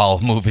men all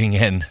moving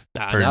in.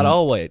 Not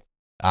all white,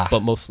 but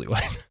mostly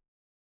white.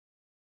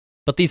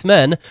 But these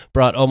men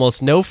brought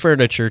almost no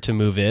furniture to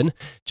move in,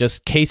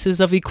 just cases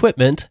of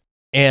equipment,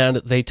 and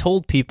they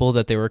told people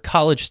that they were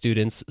college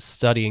students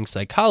studying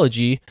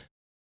psychology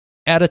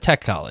at a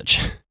tech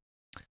college.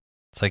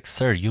 It's like,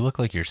 sir, you look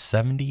like you're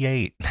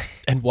 78.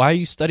 And why are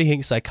you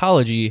studying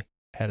psychology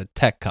at a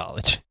tech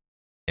college?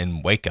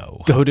 In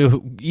Waco. Go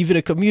to even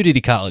a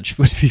community college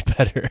would be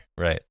better.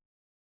 Right.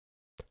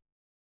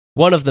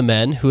 One of the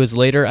men, who is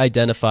later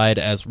identified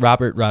as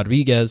Robert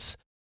Rodriguez,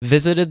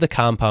 visited the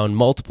compound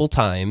multiple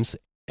times,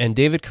 and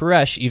David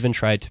Koresh even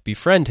tried to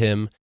befriend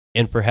him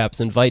and perhaps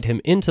invite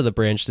him into the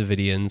Branch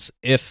Davidians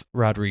if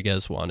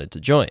Rodriguez wanted to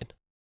join.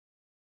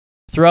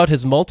 Throughout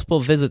his multiple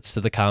visits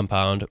to the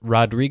compound,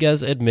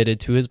 Rodriguez admitted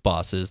to his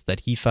bosses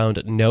that he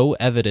found no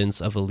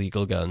evidence of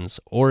illegal guns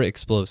or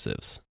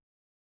explosives.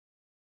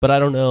 But I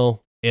don't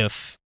know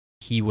if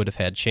he would have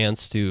had a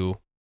chance to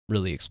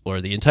really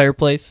explore the entire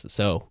place,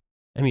 so,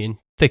 I mean,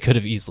 they could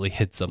have easily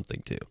hid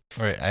something too.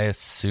 Right, I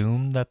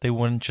assume that they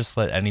wouldn't just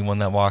let anyone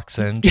that walks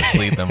in just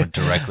lead them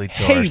directly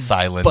to Hey,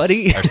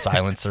 our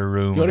silencer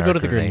room. You want to go to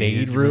the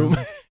grenade room?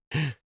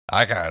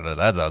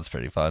 That sounds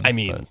pretty fun. I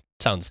mean,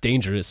 sounds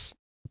dangerous,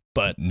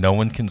 but no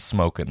one can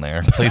smoke in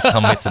there. Please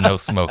tell me it's a no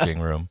smoking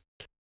room.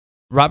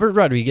 Robert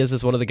Rodriguez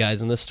is one of the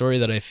guys in this story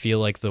that I feel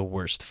like the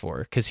worst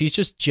for, because he's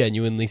just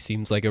genuinely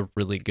seems like a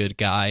really good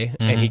guy,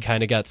 and he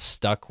kind of got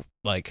stuck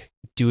like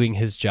doing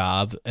his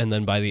job, and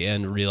then by the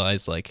end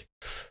realized like,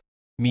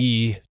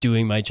 me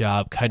doing my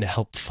job kind of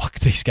helped fuck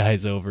these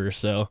guys over.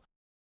 So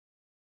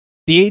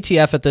the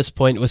ATF at this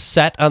point was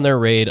set on their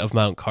raid of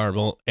Mount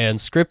Carmel and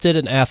scripted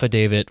an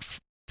affidavit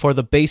for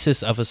the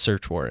basis of a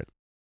search warrant.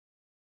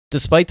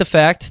 Despite the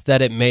fact that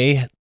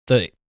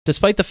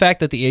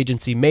the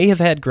agency may have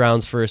had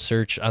grounds for a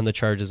search on the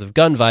charges of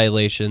gun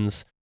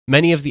violations,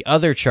 many of the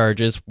other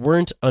charges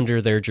weren't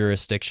under their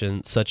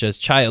jurisdiction, such as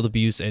child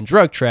abuse and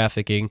drug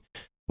trafficking,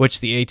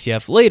 which the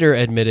ATF later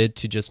admitted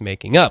to just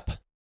making up.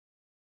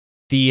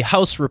 The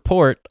House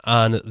report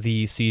on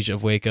the siege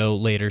of Waco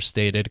later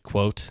stated,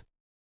 quote,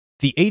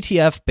 "The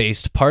ATF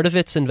based part of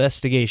its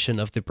investigation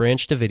of the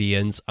Branch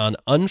Davidians on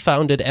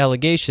unfounded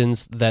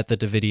allegations that the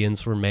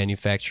Davidians were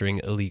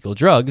manufacturing illegal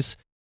drugs,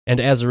 and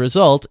as a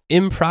result,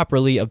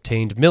 improperly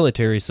obtained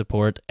military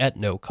support at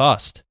no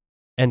cost."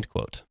 End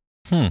quote.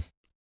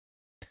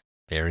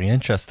 Very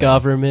interesting.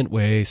 Government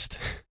waste.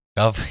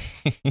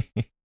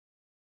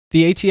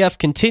 The ATF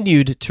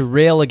continued to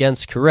rail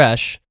against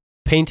Koresh,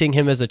 painting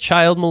him as a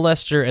child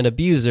molester and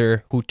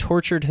abuser who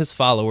tortured his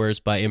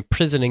followers by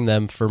imprisoning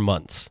them for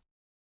months.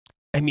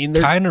 I mean,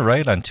 they're kind of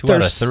right on 2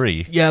 out of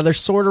 3. Yeah, they're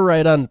sort of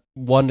right on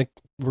 1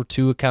 or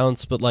 2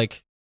 accounts, but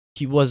like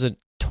he wasn't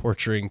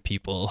torturing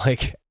people,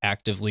 like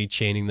actively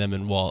chaining them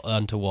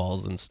onto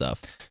walls and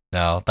stuff.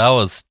 No, that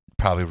was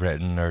probably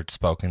written or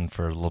spoken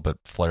for a little bit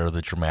flair of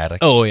the dramatic.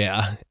 Oh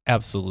yeah,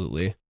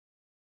 absolutely.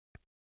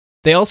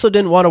 They also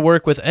didn't want to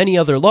work with any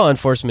other law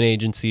enforcement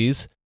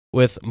agencies,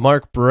 with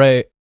Mark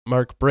Braille,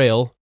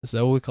 is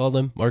that what we call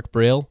him? Mark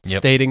Braille,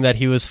 Yep. Stating that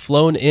he was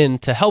flown in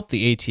to help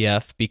the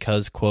ATF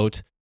because,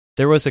 quote,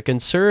 "there was a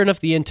concern of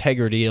the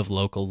integrity of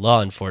local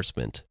law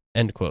enforcement,"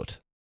 end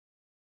quote.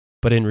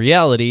 But in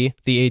reality,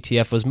 the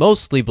ATF was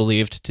mostly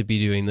believed to be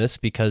doing this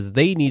because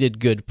they needed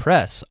good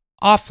press,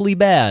 awfully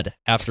bad,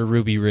 after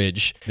Ruby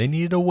Ridge. They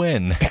needed a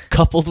win.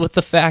 Coupled with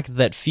the fact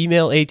that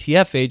female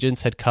ATF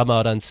agents had come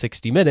out on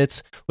 60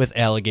 Minutes with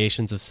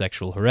allegations of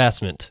sexual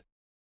harassment.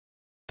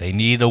 They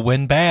need a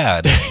win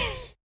bad.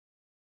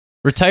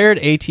 Retired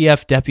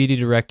ATF Deputy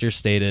Director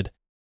stated,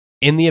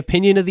 "In the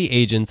opinion of the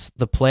agents,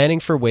 the planning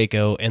for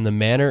Waco and the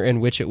manner in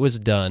which it was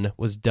done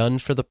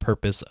for the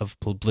purpose of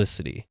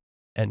publicity."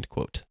 End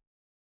quote.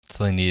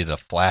 So they needed a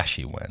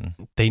flashy win.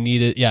 They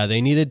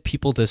needed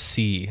people to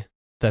see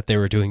that they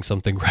were doing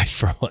something right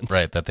for once.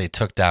 Right, that they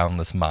took down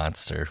this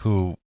monster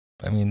who,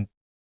 I mean,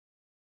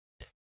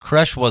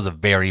 Koresh was a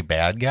very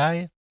bad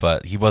guy,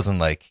 but he wasn't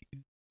like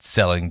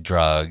selling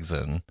drugs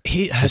and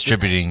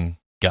distributing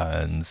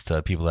guns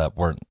to people that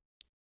weren't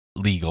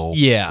legal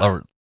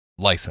or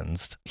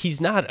licensed. He's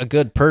not a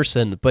good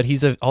person, but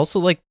he's also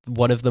like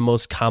one of the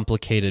most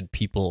complicated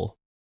people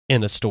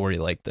in a story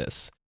like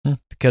this.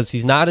 Because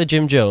he's not a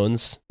Jim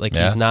Jones,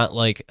 he's not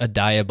like a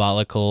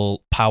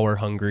diabolical,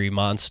 power-hungry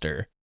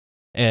monster.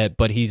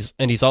 But he's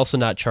also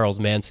not Charles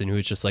Manson,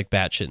 who's just like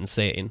batshit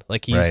insane.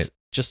 Like he's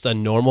just a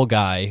normal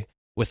guy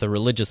with a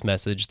religious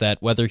message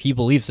that, whether he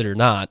believes it or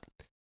not,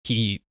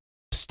 he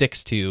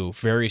sticks to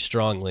very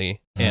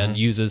strongly and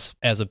uses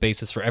as a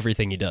basis for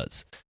everything he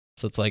does.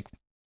 So it's like,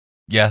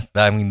 yeah,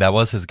 I mean, that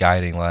was his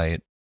guiding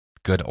light,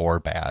 good or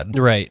bad.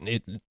 Right.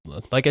 It,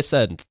 like I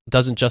said,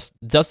 doesn't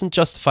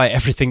justify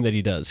everything that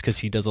he does, because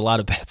he does a lot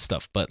of bad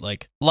stuff, but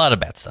like a lot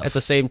of bad stuff. At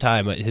the same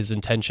time, his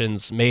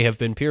intentions may have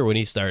been pure when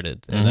he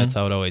started, and that's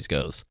how it always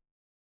goes.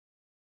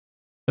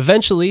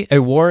 Eventually, a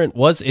warrant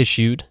was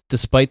issued,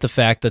 despite the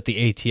fact that the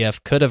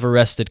ATF could have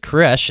arrested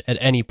Koresh at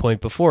any point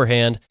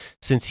beforehand,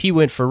 since he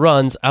went for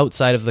runs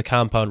outside of the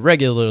compound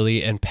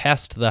regularly and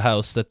past the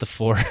house that the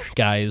 4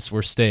 guys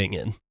were staying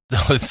in.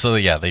 So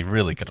yeah, they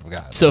really could have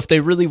gotten. So if they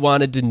really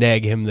wanted to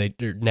nab him,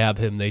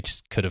 they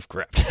just could have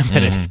grabbed him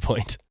at any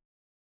point.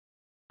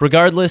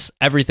 Regardless,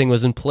 everything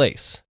was in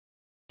place.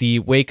 The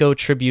Waco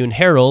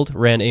Tribune-Herald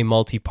ran a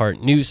multi-part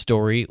news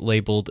story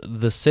labeled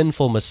 "The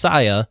Sinful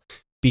Messiah,"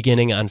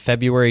 beginning on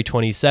February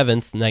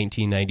 27th,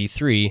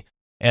 1993,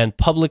 and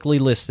publicly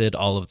listed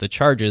all of the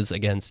charges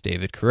against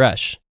David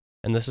Koresh.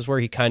 And this is where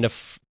he kind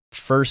of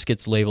first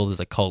gets labeled as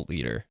a cult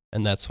leader,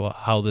 and that's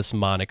how this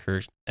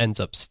moniker ends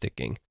up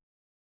sticking.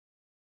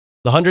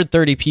 The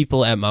 130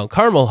 people at Mount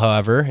Carmel,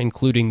 however,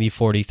 including the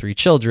 43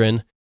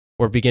 children,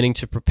 were beginning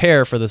to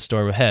prepare for the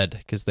storm ahead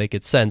because they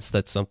could sense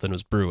that something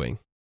was brewing.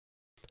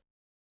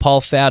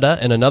 Paul Fata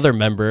and another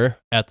member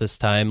at this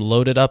time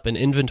loaded up an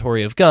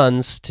inventory of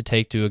guns to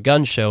take to a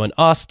gun show in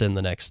Austin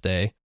the next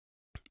day.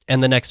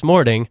 And the next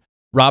morning,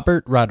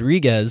 Robert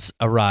Rodriguez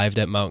arrived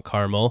at Mount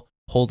Carmel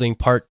holding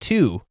part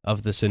 2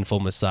 of The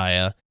Sinful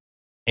Messiah,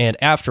 and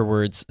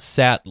afterwards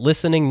sat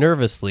listening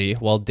nervously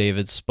while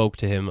David spoke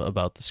to him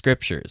about the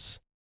scriptures.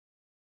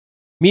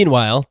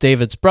 Meanwhile,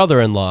 David's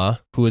brother-in-law,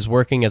 who was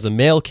working as a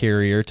mail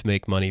carrier to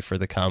make money for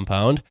the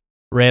compound,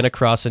 ran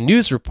across a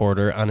news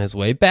reporter on his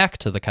way back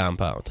to the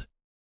compound.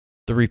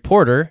 The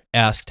reporter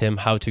asked him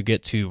how to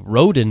get to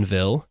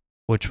Rodinville,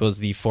 which was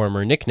the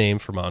former nickname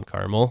for Mount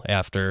Carmel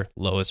after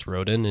Lois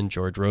Rodin and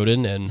George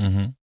Rodin,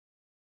 and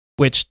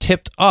which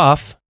tipped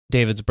off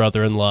David's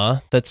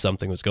brother-in-law that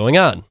something was going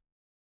on.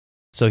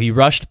 So he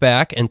rushed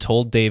back and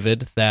told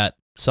David that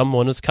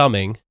someone was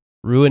coming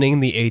ruining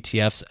the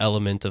ATF's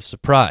element of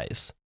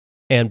surprise.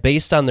 And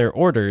based on their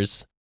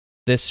orders,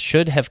 this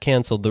should have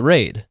canceled the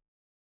raid,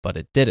 but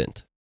it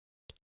didn't.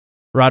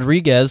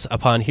 Rodriguez,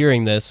 upon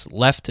hearing this,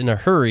 left in a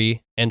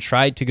hurry and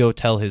tried to go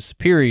tell his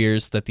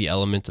superiors that the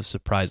element of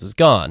surprise was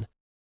gone.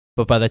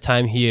 But by the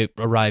time he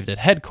arrived at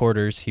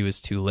headquarters, he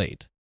was too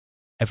late.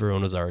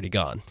 Everyone was already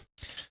gone.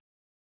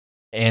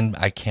 And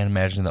I can't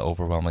imagine the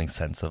overwhelming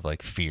sense of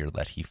like fear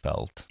that he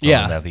felt.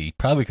 Yeah. That he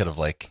probably could have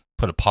like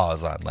put a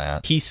pause on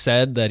that. He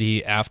said that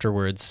he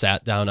afterwards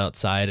sat down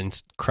outside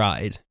and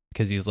cried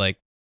because he's like,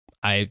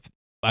 I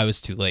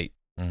was too late.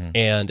 Mm-hmm.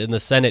 And in the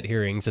Senate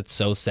hearings, it's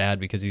so sad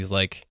because he's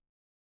like,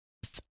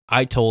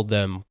 I told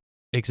them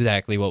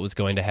exactly what was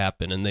going to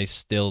happen, and they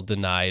still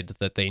denied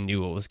that they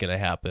knew what was going to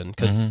happen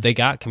because they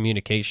got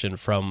communication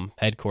from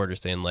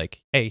headquarters saying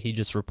like, hey, he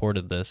just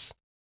reported this.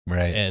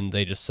 Right. And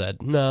they just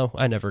said, no,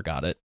 I never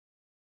got it.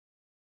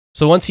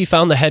 So once he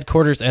found the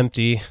headquarters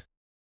empty,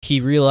 he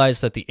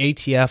realized that the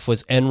ATF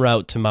was en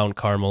route to Mount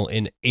Carmel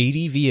in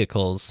 80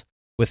 vehicles,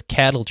 with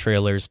cattle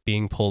trailers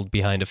being pulled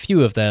behind a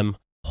few of them,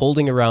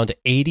 holding around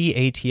 80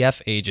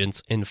 ATF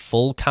agents in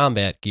full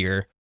combat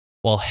gear,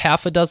 while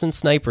half a dozen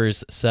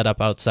snipers set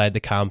up outside the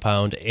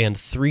compound and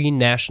 3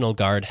 National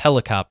Guard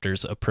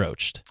helicopters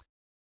approached.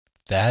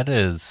 That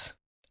is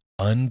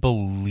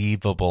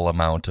unbelievable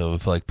amount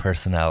of like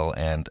personnel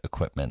and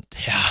equipment.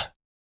 Yeah.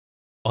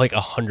 Like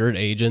 100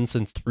 agents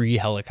and 3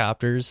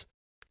 helicopters.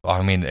 Well,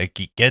 I mean,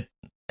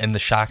 and the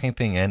shocking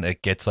thing, and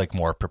it gets like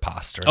more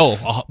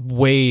preposterous. Oh,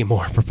 way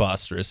more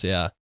preposterous,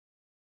 yeah.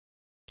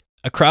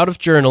 A crowd of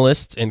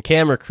journalists and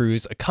camera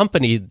crews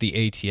accompanied the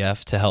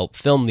ATF to help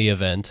film the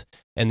event,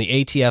 and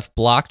the ATF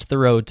blocked the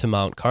road to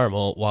Mount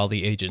Carmel while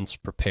the agents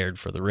prepared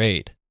for the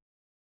raid.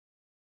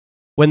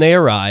 When they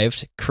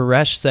arrived,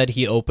 Koresh said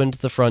he opened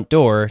the front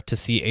door to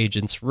see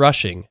agents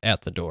rushing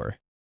at the door.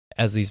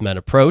 As these men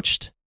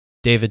approached,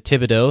 David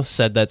Thibodeau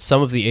said that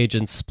some of the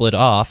agents split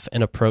off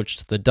and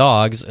approached the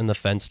dogs in the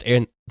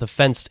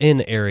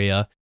fenced-in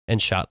area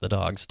and shot the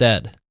dogs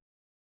dead.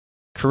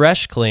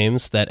 Koresh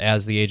claims that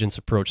as the agents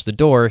approached the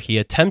door, he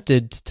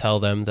attempted to tell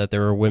them that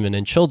there were women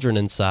and children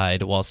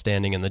inside while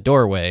standing in the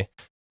doorway,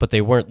 but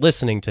they weren't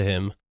listening to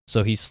him,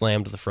 so he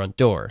slammed the front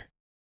door.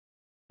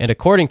 And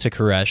according to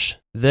Koresh,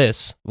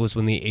 this was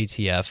when the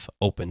ATF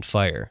opened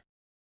fire.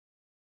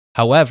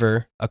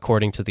 However,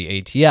 according to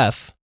the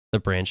ATF, the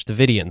Branch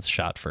Davidians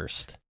shot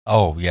first.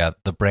 Oh yeah,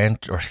 the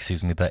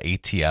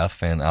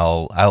ATF, and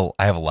I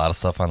have a lot of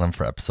stuff on them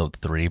for episode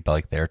 3, but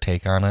like their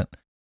take on it.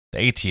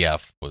 The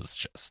ATF was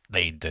just,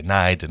 they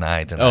deny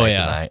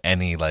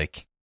any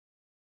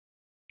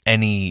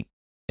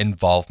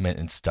involvement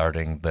in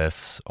starting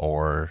this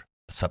or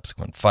the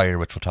subsequent fire,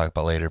 which we'll talk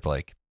about later, but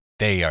like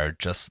they are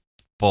just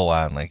full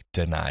on like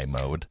deny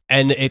mode.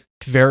 And it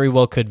very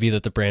well could be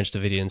that the Branch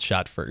Davidians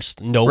shot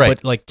first.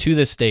 But like to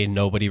this day,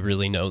 nobody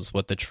really knows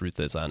what the truth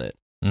is on it.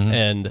 Mm-hmm.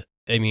 And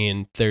I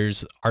mean,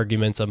 there's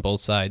arguments on both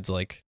sides,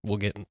 like we'll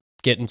get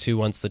into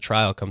once the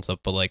trial comes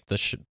up, but like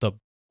the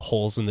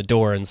holes in the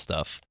door and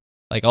stuff.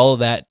 Like all of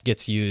that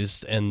gets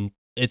used, and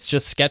it's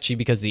just sketchy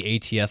because the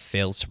ATF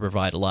fails to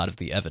provide a lot of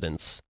the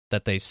evidence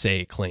that they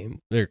claim,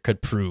 or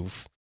could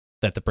prove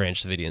that the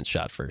Branch Davidians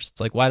shot first.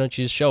 It's like, why don't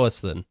you just show us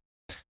then?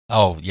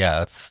 Oh,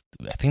 yeah.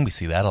 I think we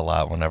see that a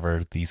lot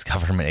whenever these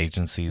government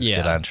agencies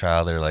get on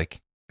trial. They're like,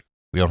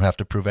 we don't have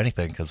to prove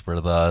anything because we're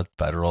the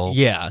federal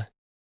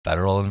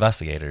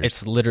investigators.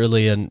 It's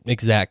literally an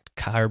exact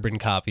carbon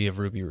copy of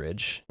Ruby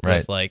Ridge. Right.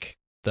 With like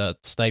the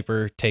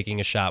sniper taking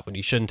a shot when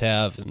he shouldn't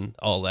have and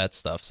all that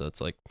stuff. So it's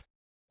like,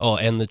 oh,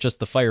 and just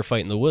the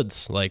firefight in the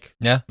woods. Like,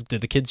 did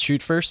the kids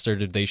shoot first or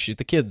did they shoot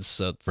the kids?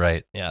 So it's,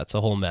 it's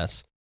a whole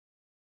mess.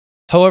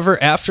 However,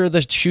 after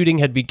the shooting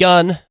had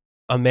begun,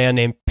 a man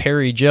named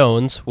Perry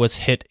Jones was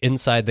hit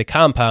inside the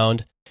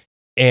compound.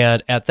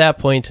 And at that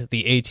point,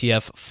 the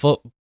ATF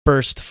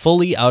burst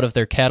fully out of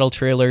their cattle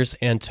trailers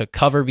and took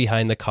cover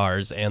behind the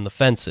cars and the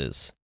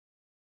fences.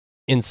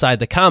 Inside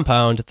the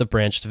compound, the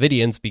Branch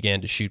Davidians began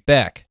to shoot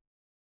back.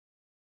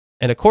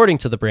 And according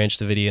to the Branch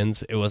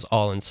Davidians, it was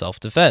all in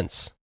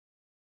self-defense.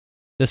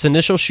 This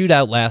initial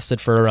shootout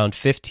lasted for around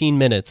 15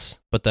 minutes,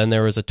 but then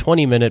there was a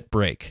 20-minute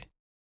break.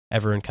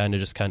 Everyone kind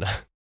of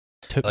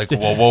took... Like,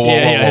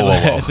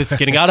 whoa. This is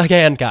getting out of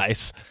hand,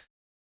 guys.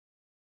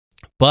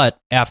 But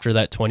after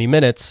that 20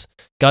 minutes,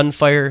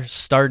 gunfire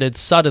started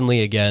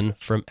suddenly again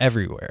from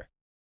everywhere.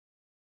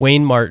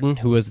 Wayne Martin,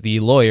 who was the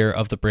lawyer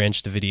of the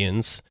Branch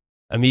Davidians,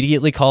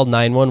 immediately called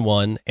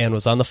 911 and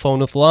was on the phone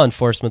with law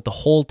enforcement the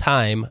whole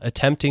time,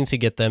 attempting to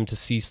get them to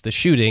cease the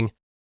shooting,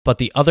 but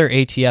the other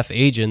ATF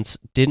agents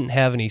didn't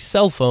have any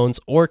cell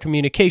phones or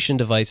communication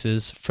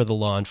devices for the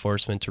law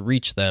enforcement to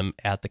reach them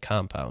at the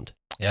compound.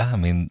 Yeah, I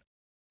mean,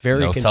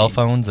 no cell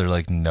phones or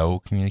like no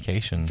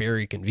communication.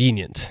 Very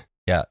convenient.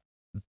 Yeah,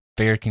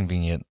 very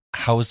convenient.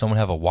 How does someone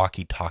have a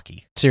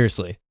walkie-talkie?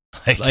 Seriously.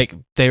 Like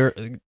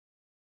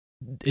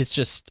it's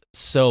just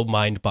so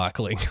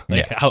mind-boggling.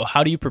 Like,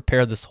 how do you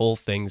prepare this whole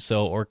thing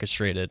so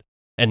orchestrated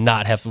and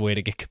not have a way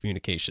to get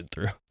communication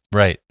through?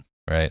 Right.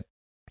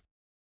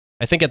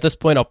 I think at this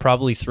point I'll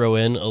probably throw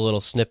in a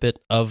little snippet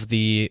of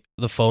the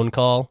phone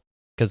call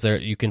because there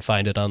you can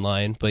find it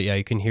online. But yeah,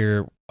 you can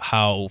hear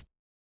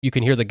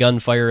the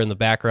gunfire in the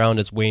background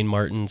as Wayne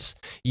Martin's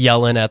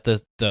yelling at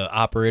the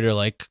operator,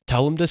 like,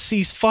 tell him to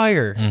cease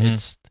fire. Mm-hmm.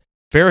 It's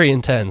very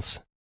intense.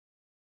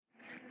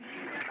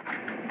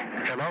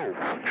 Hello.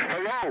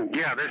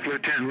 Yeah, this is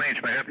Lieutenant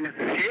Lynch. May I help you?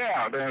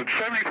 Yeah, there's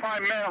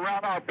 75 men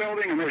around our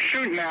building, and they're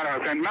shooting at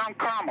us in Mount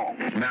Carmel.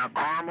 Mount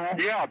Carmel?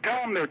 Yeah,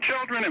 tell them there are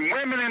children and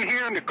women in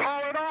here and to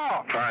call it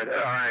off. All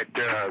right.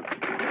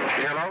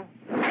 Hello?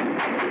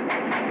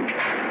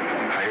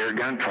 I hear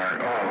gunfire.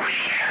 Oh,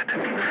 shit.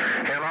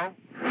 Hello?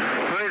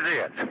 Who is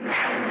this?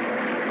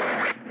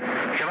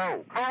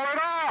 Hello? Call it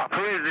off!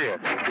 Who is this?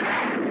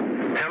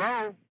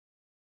 Hello?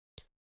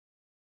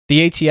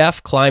 The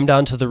ATF climbed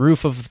onto the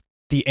roof of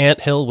the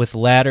anthill with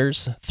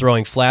ladders,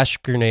 throwing flash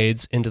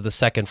grenades into the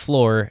second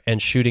floor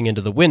and shooting into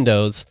the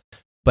windows,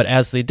 but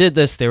as they did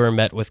this, they were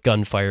met with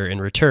gunfire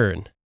in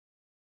return.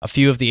 A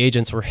few of the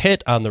agents were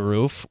hit on the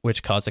roof,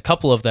 which caused a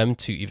couple of them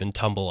to even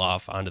tumble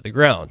off onto the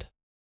ground.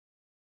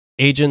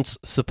 Agents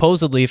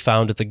supposedly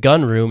found the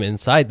gun room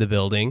inside the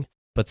building,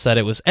 but said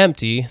it was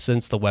empty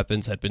since the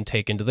weapons had been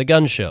taken to the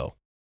gun show.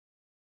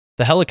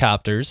 The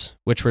helicopters,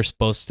 which were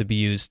supposed to be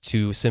used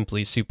to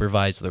simply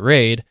supervise the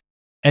raid,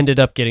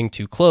 ended up getting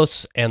too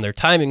close and their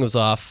timing was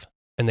off,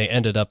 and they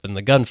ended up in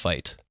the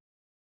gunfight.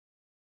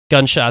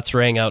 Gunshots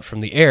rang out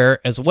from the air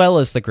as well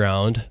as the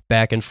ground,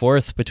 back and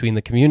forth between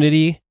the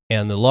community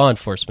and the law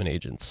enforcement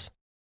agents.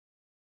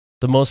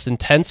 The most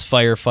intense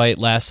firefight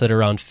lasted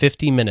around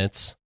 50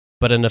 minutes,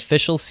 but an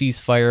official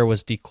ceasefire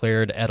was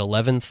declared at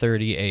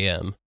 11:30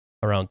 a.m.,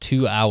 around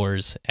 2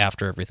 hours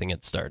after everything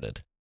had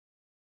started.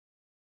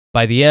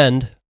 By the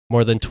end,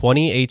 more than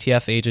 20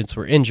 ATF agents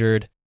were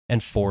injured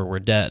and 4 were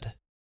dead.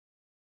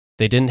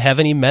 They didn't have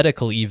any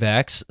medical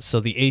evacs, so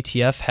the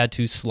ATF had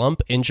to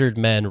slump injured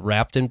men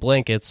wrapped in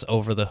blankets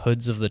over the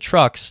hoods of the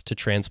trucks to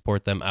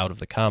transport them out of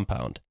the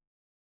compound.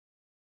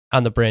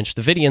 On the Branch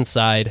Davidian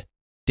side,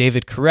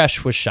 David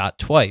Koresh was shot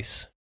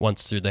twice,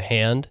 once through the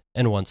hand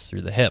and once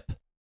through the hip.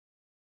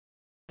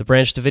 The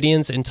Branch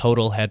Davidians in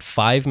total had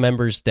 5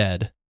 members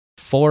dead,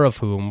 4 of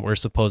whom were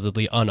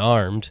supposedly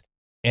unarmed,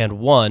 and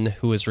 1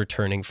 who was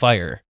returning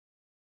fire,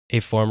 a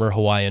former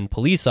Hawaiian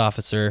police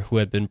officer who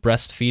had been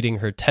breastfeeding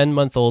her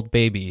 10-month-old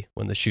baby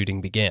when the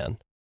shooting began.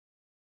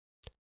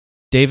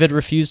 David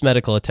refused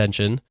medical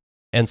attention,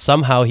 and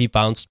somehow he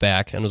bounced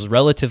back and was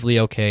relatively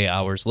okay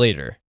hours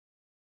later.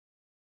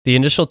 The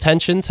initial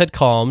tensions had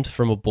calmed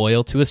from a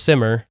boil to a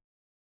simmer,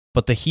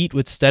 but the heat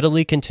would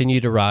steadily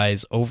continue to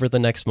rise over the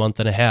next month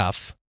and a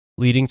half,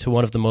 leading to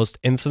one of the most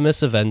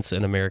infamous events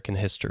in American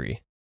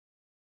history.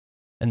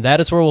 And that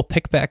is where we'll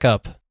pick back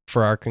up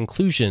for our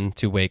conclusion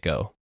to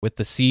Waco, with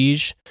the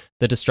siege,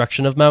 the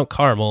destruction of Mount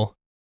Carmel,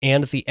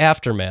 and the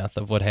aftermath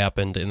of what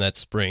happened in that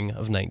spring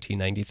of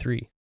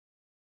 1993.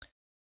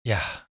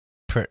 Yeah,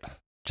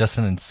 just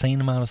an insane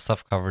amount of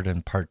stuff covered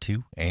in part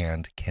 2,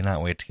 and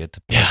cannot wait to get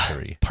to part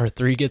 3. Part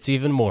 3 gets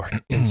even more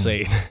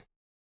insane.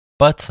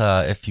 But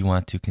if you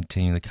want to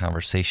continue the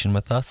conversation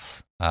with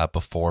us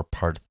before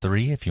part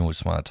 3, if you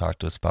just want to talk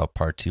to us about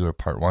part 2 or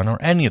part 1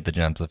 or any of the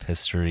Gems of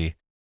History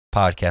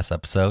podcast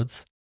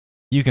episodes,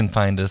 you can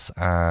find us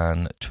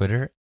on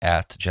Twitter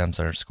at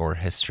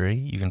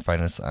gems_history. You can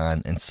find us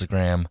on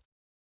Instagram,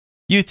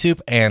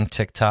 YouTube, and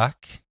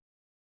TikTok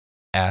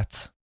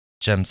at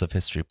Gems of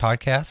History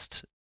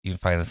Podcast. You can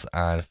find us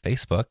on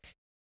Facebook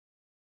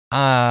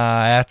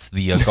at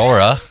the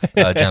Agora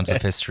Gems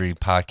of History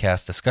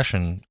Podcast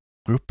discussion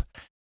group.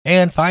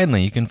 And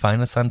finally, you can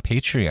find us on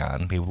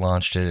Patreon. We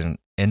launched it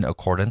in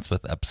accordance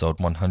with episode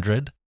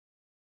 100.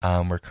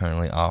 We're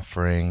currently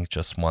offering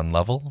just one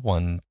level,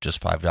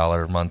 just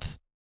 $5 a month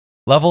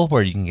level,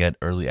 where you can get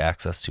early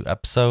access to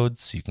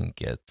episodes. You can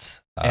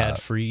get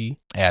ad-free.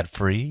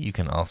 You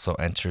can also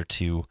enter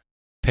to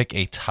pick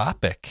a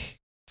topic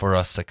for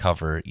us to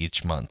cover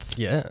each month.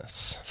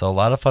 Yes. So a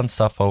lot of fun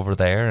stuff over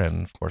there,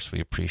 and of course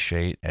we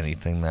appreciate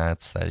anything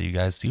that you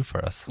guys do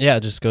for us. Yeah,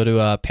 just go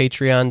to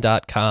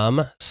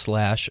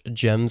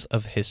patreon.com/Gems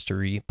of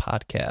History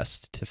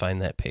podcast to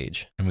find that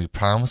page. And we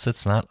promise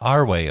it's not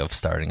our way of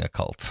starting a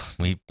cult.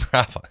 We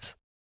promise.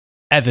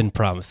 Evan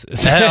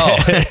promises.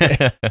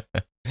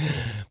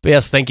 But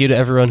yes, thank you to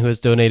everyone who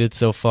has donated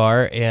so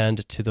far,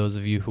 and to those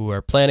of you who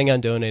are planning on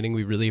donating.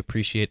 We really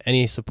appreciate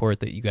any support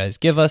that you guys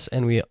give us,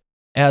 and we,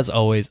 as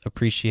always,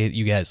 appreciate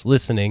you guys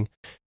listening.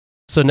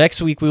 So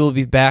next week we will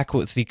be back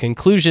with the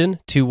conclusion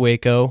to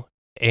Waco,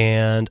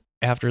 and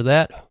after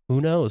that,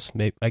 who knows?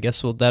 Maybe, I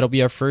guess that'll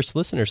be our first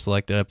listener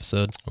selected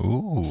episode.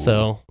 Ooh.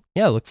 So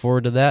yeah, look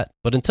forward to that.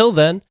 But until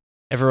then,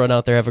 everyone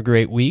out there have a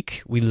great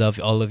week. We love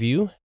all of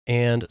you,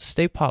 and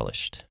stay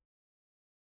polished.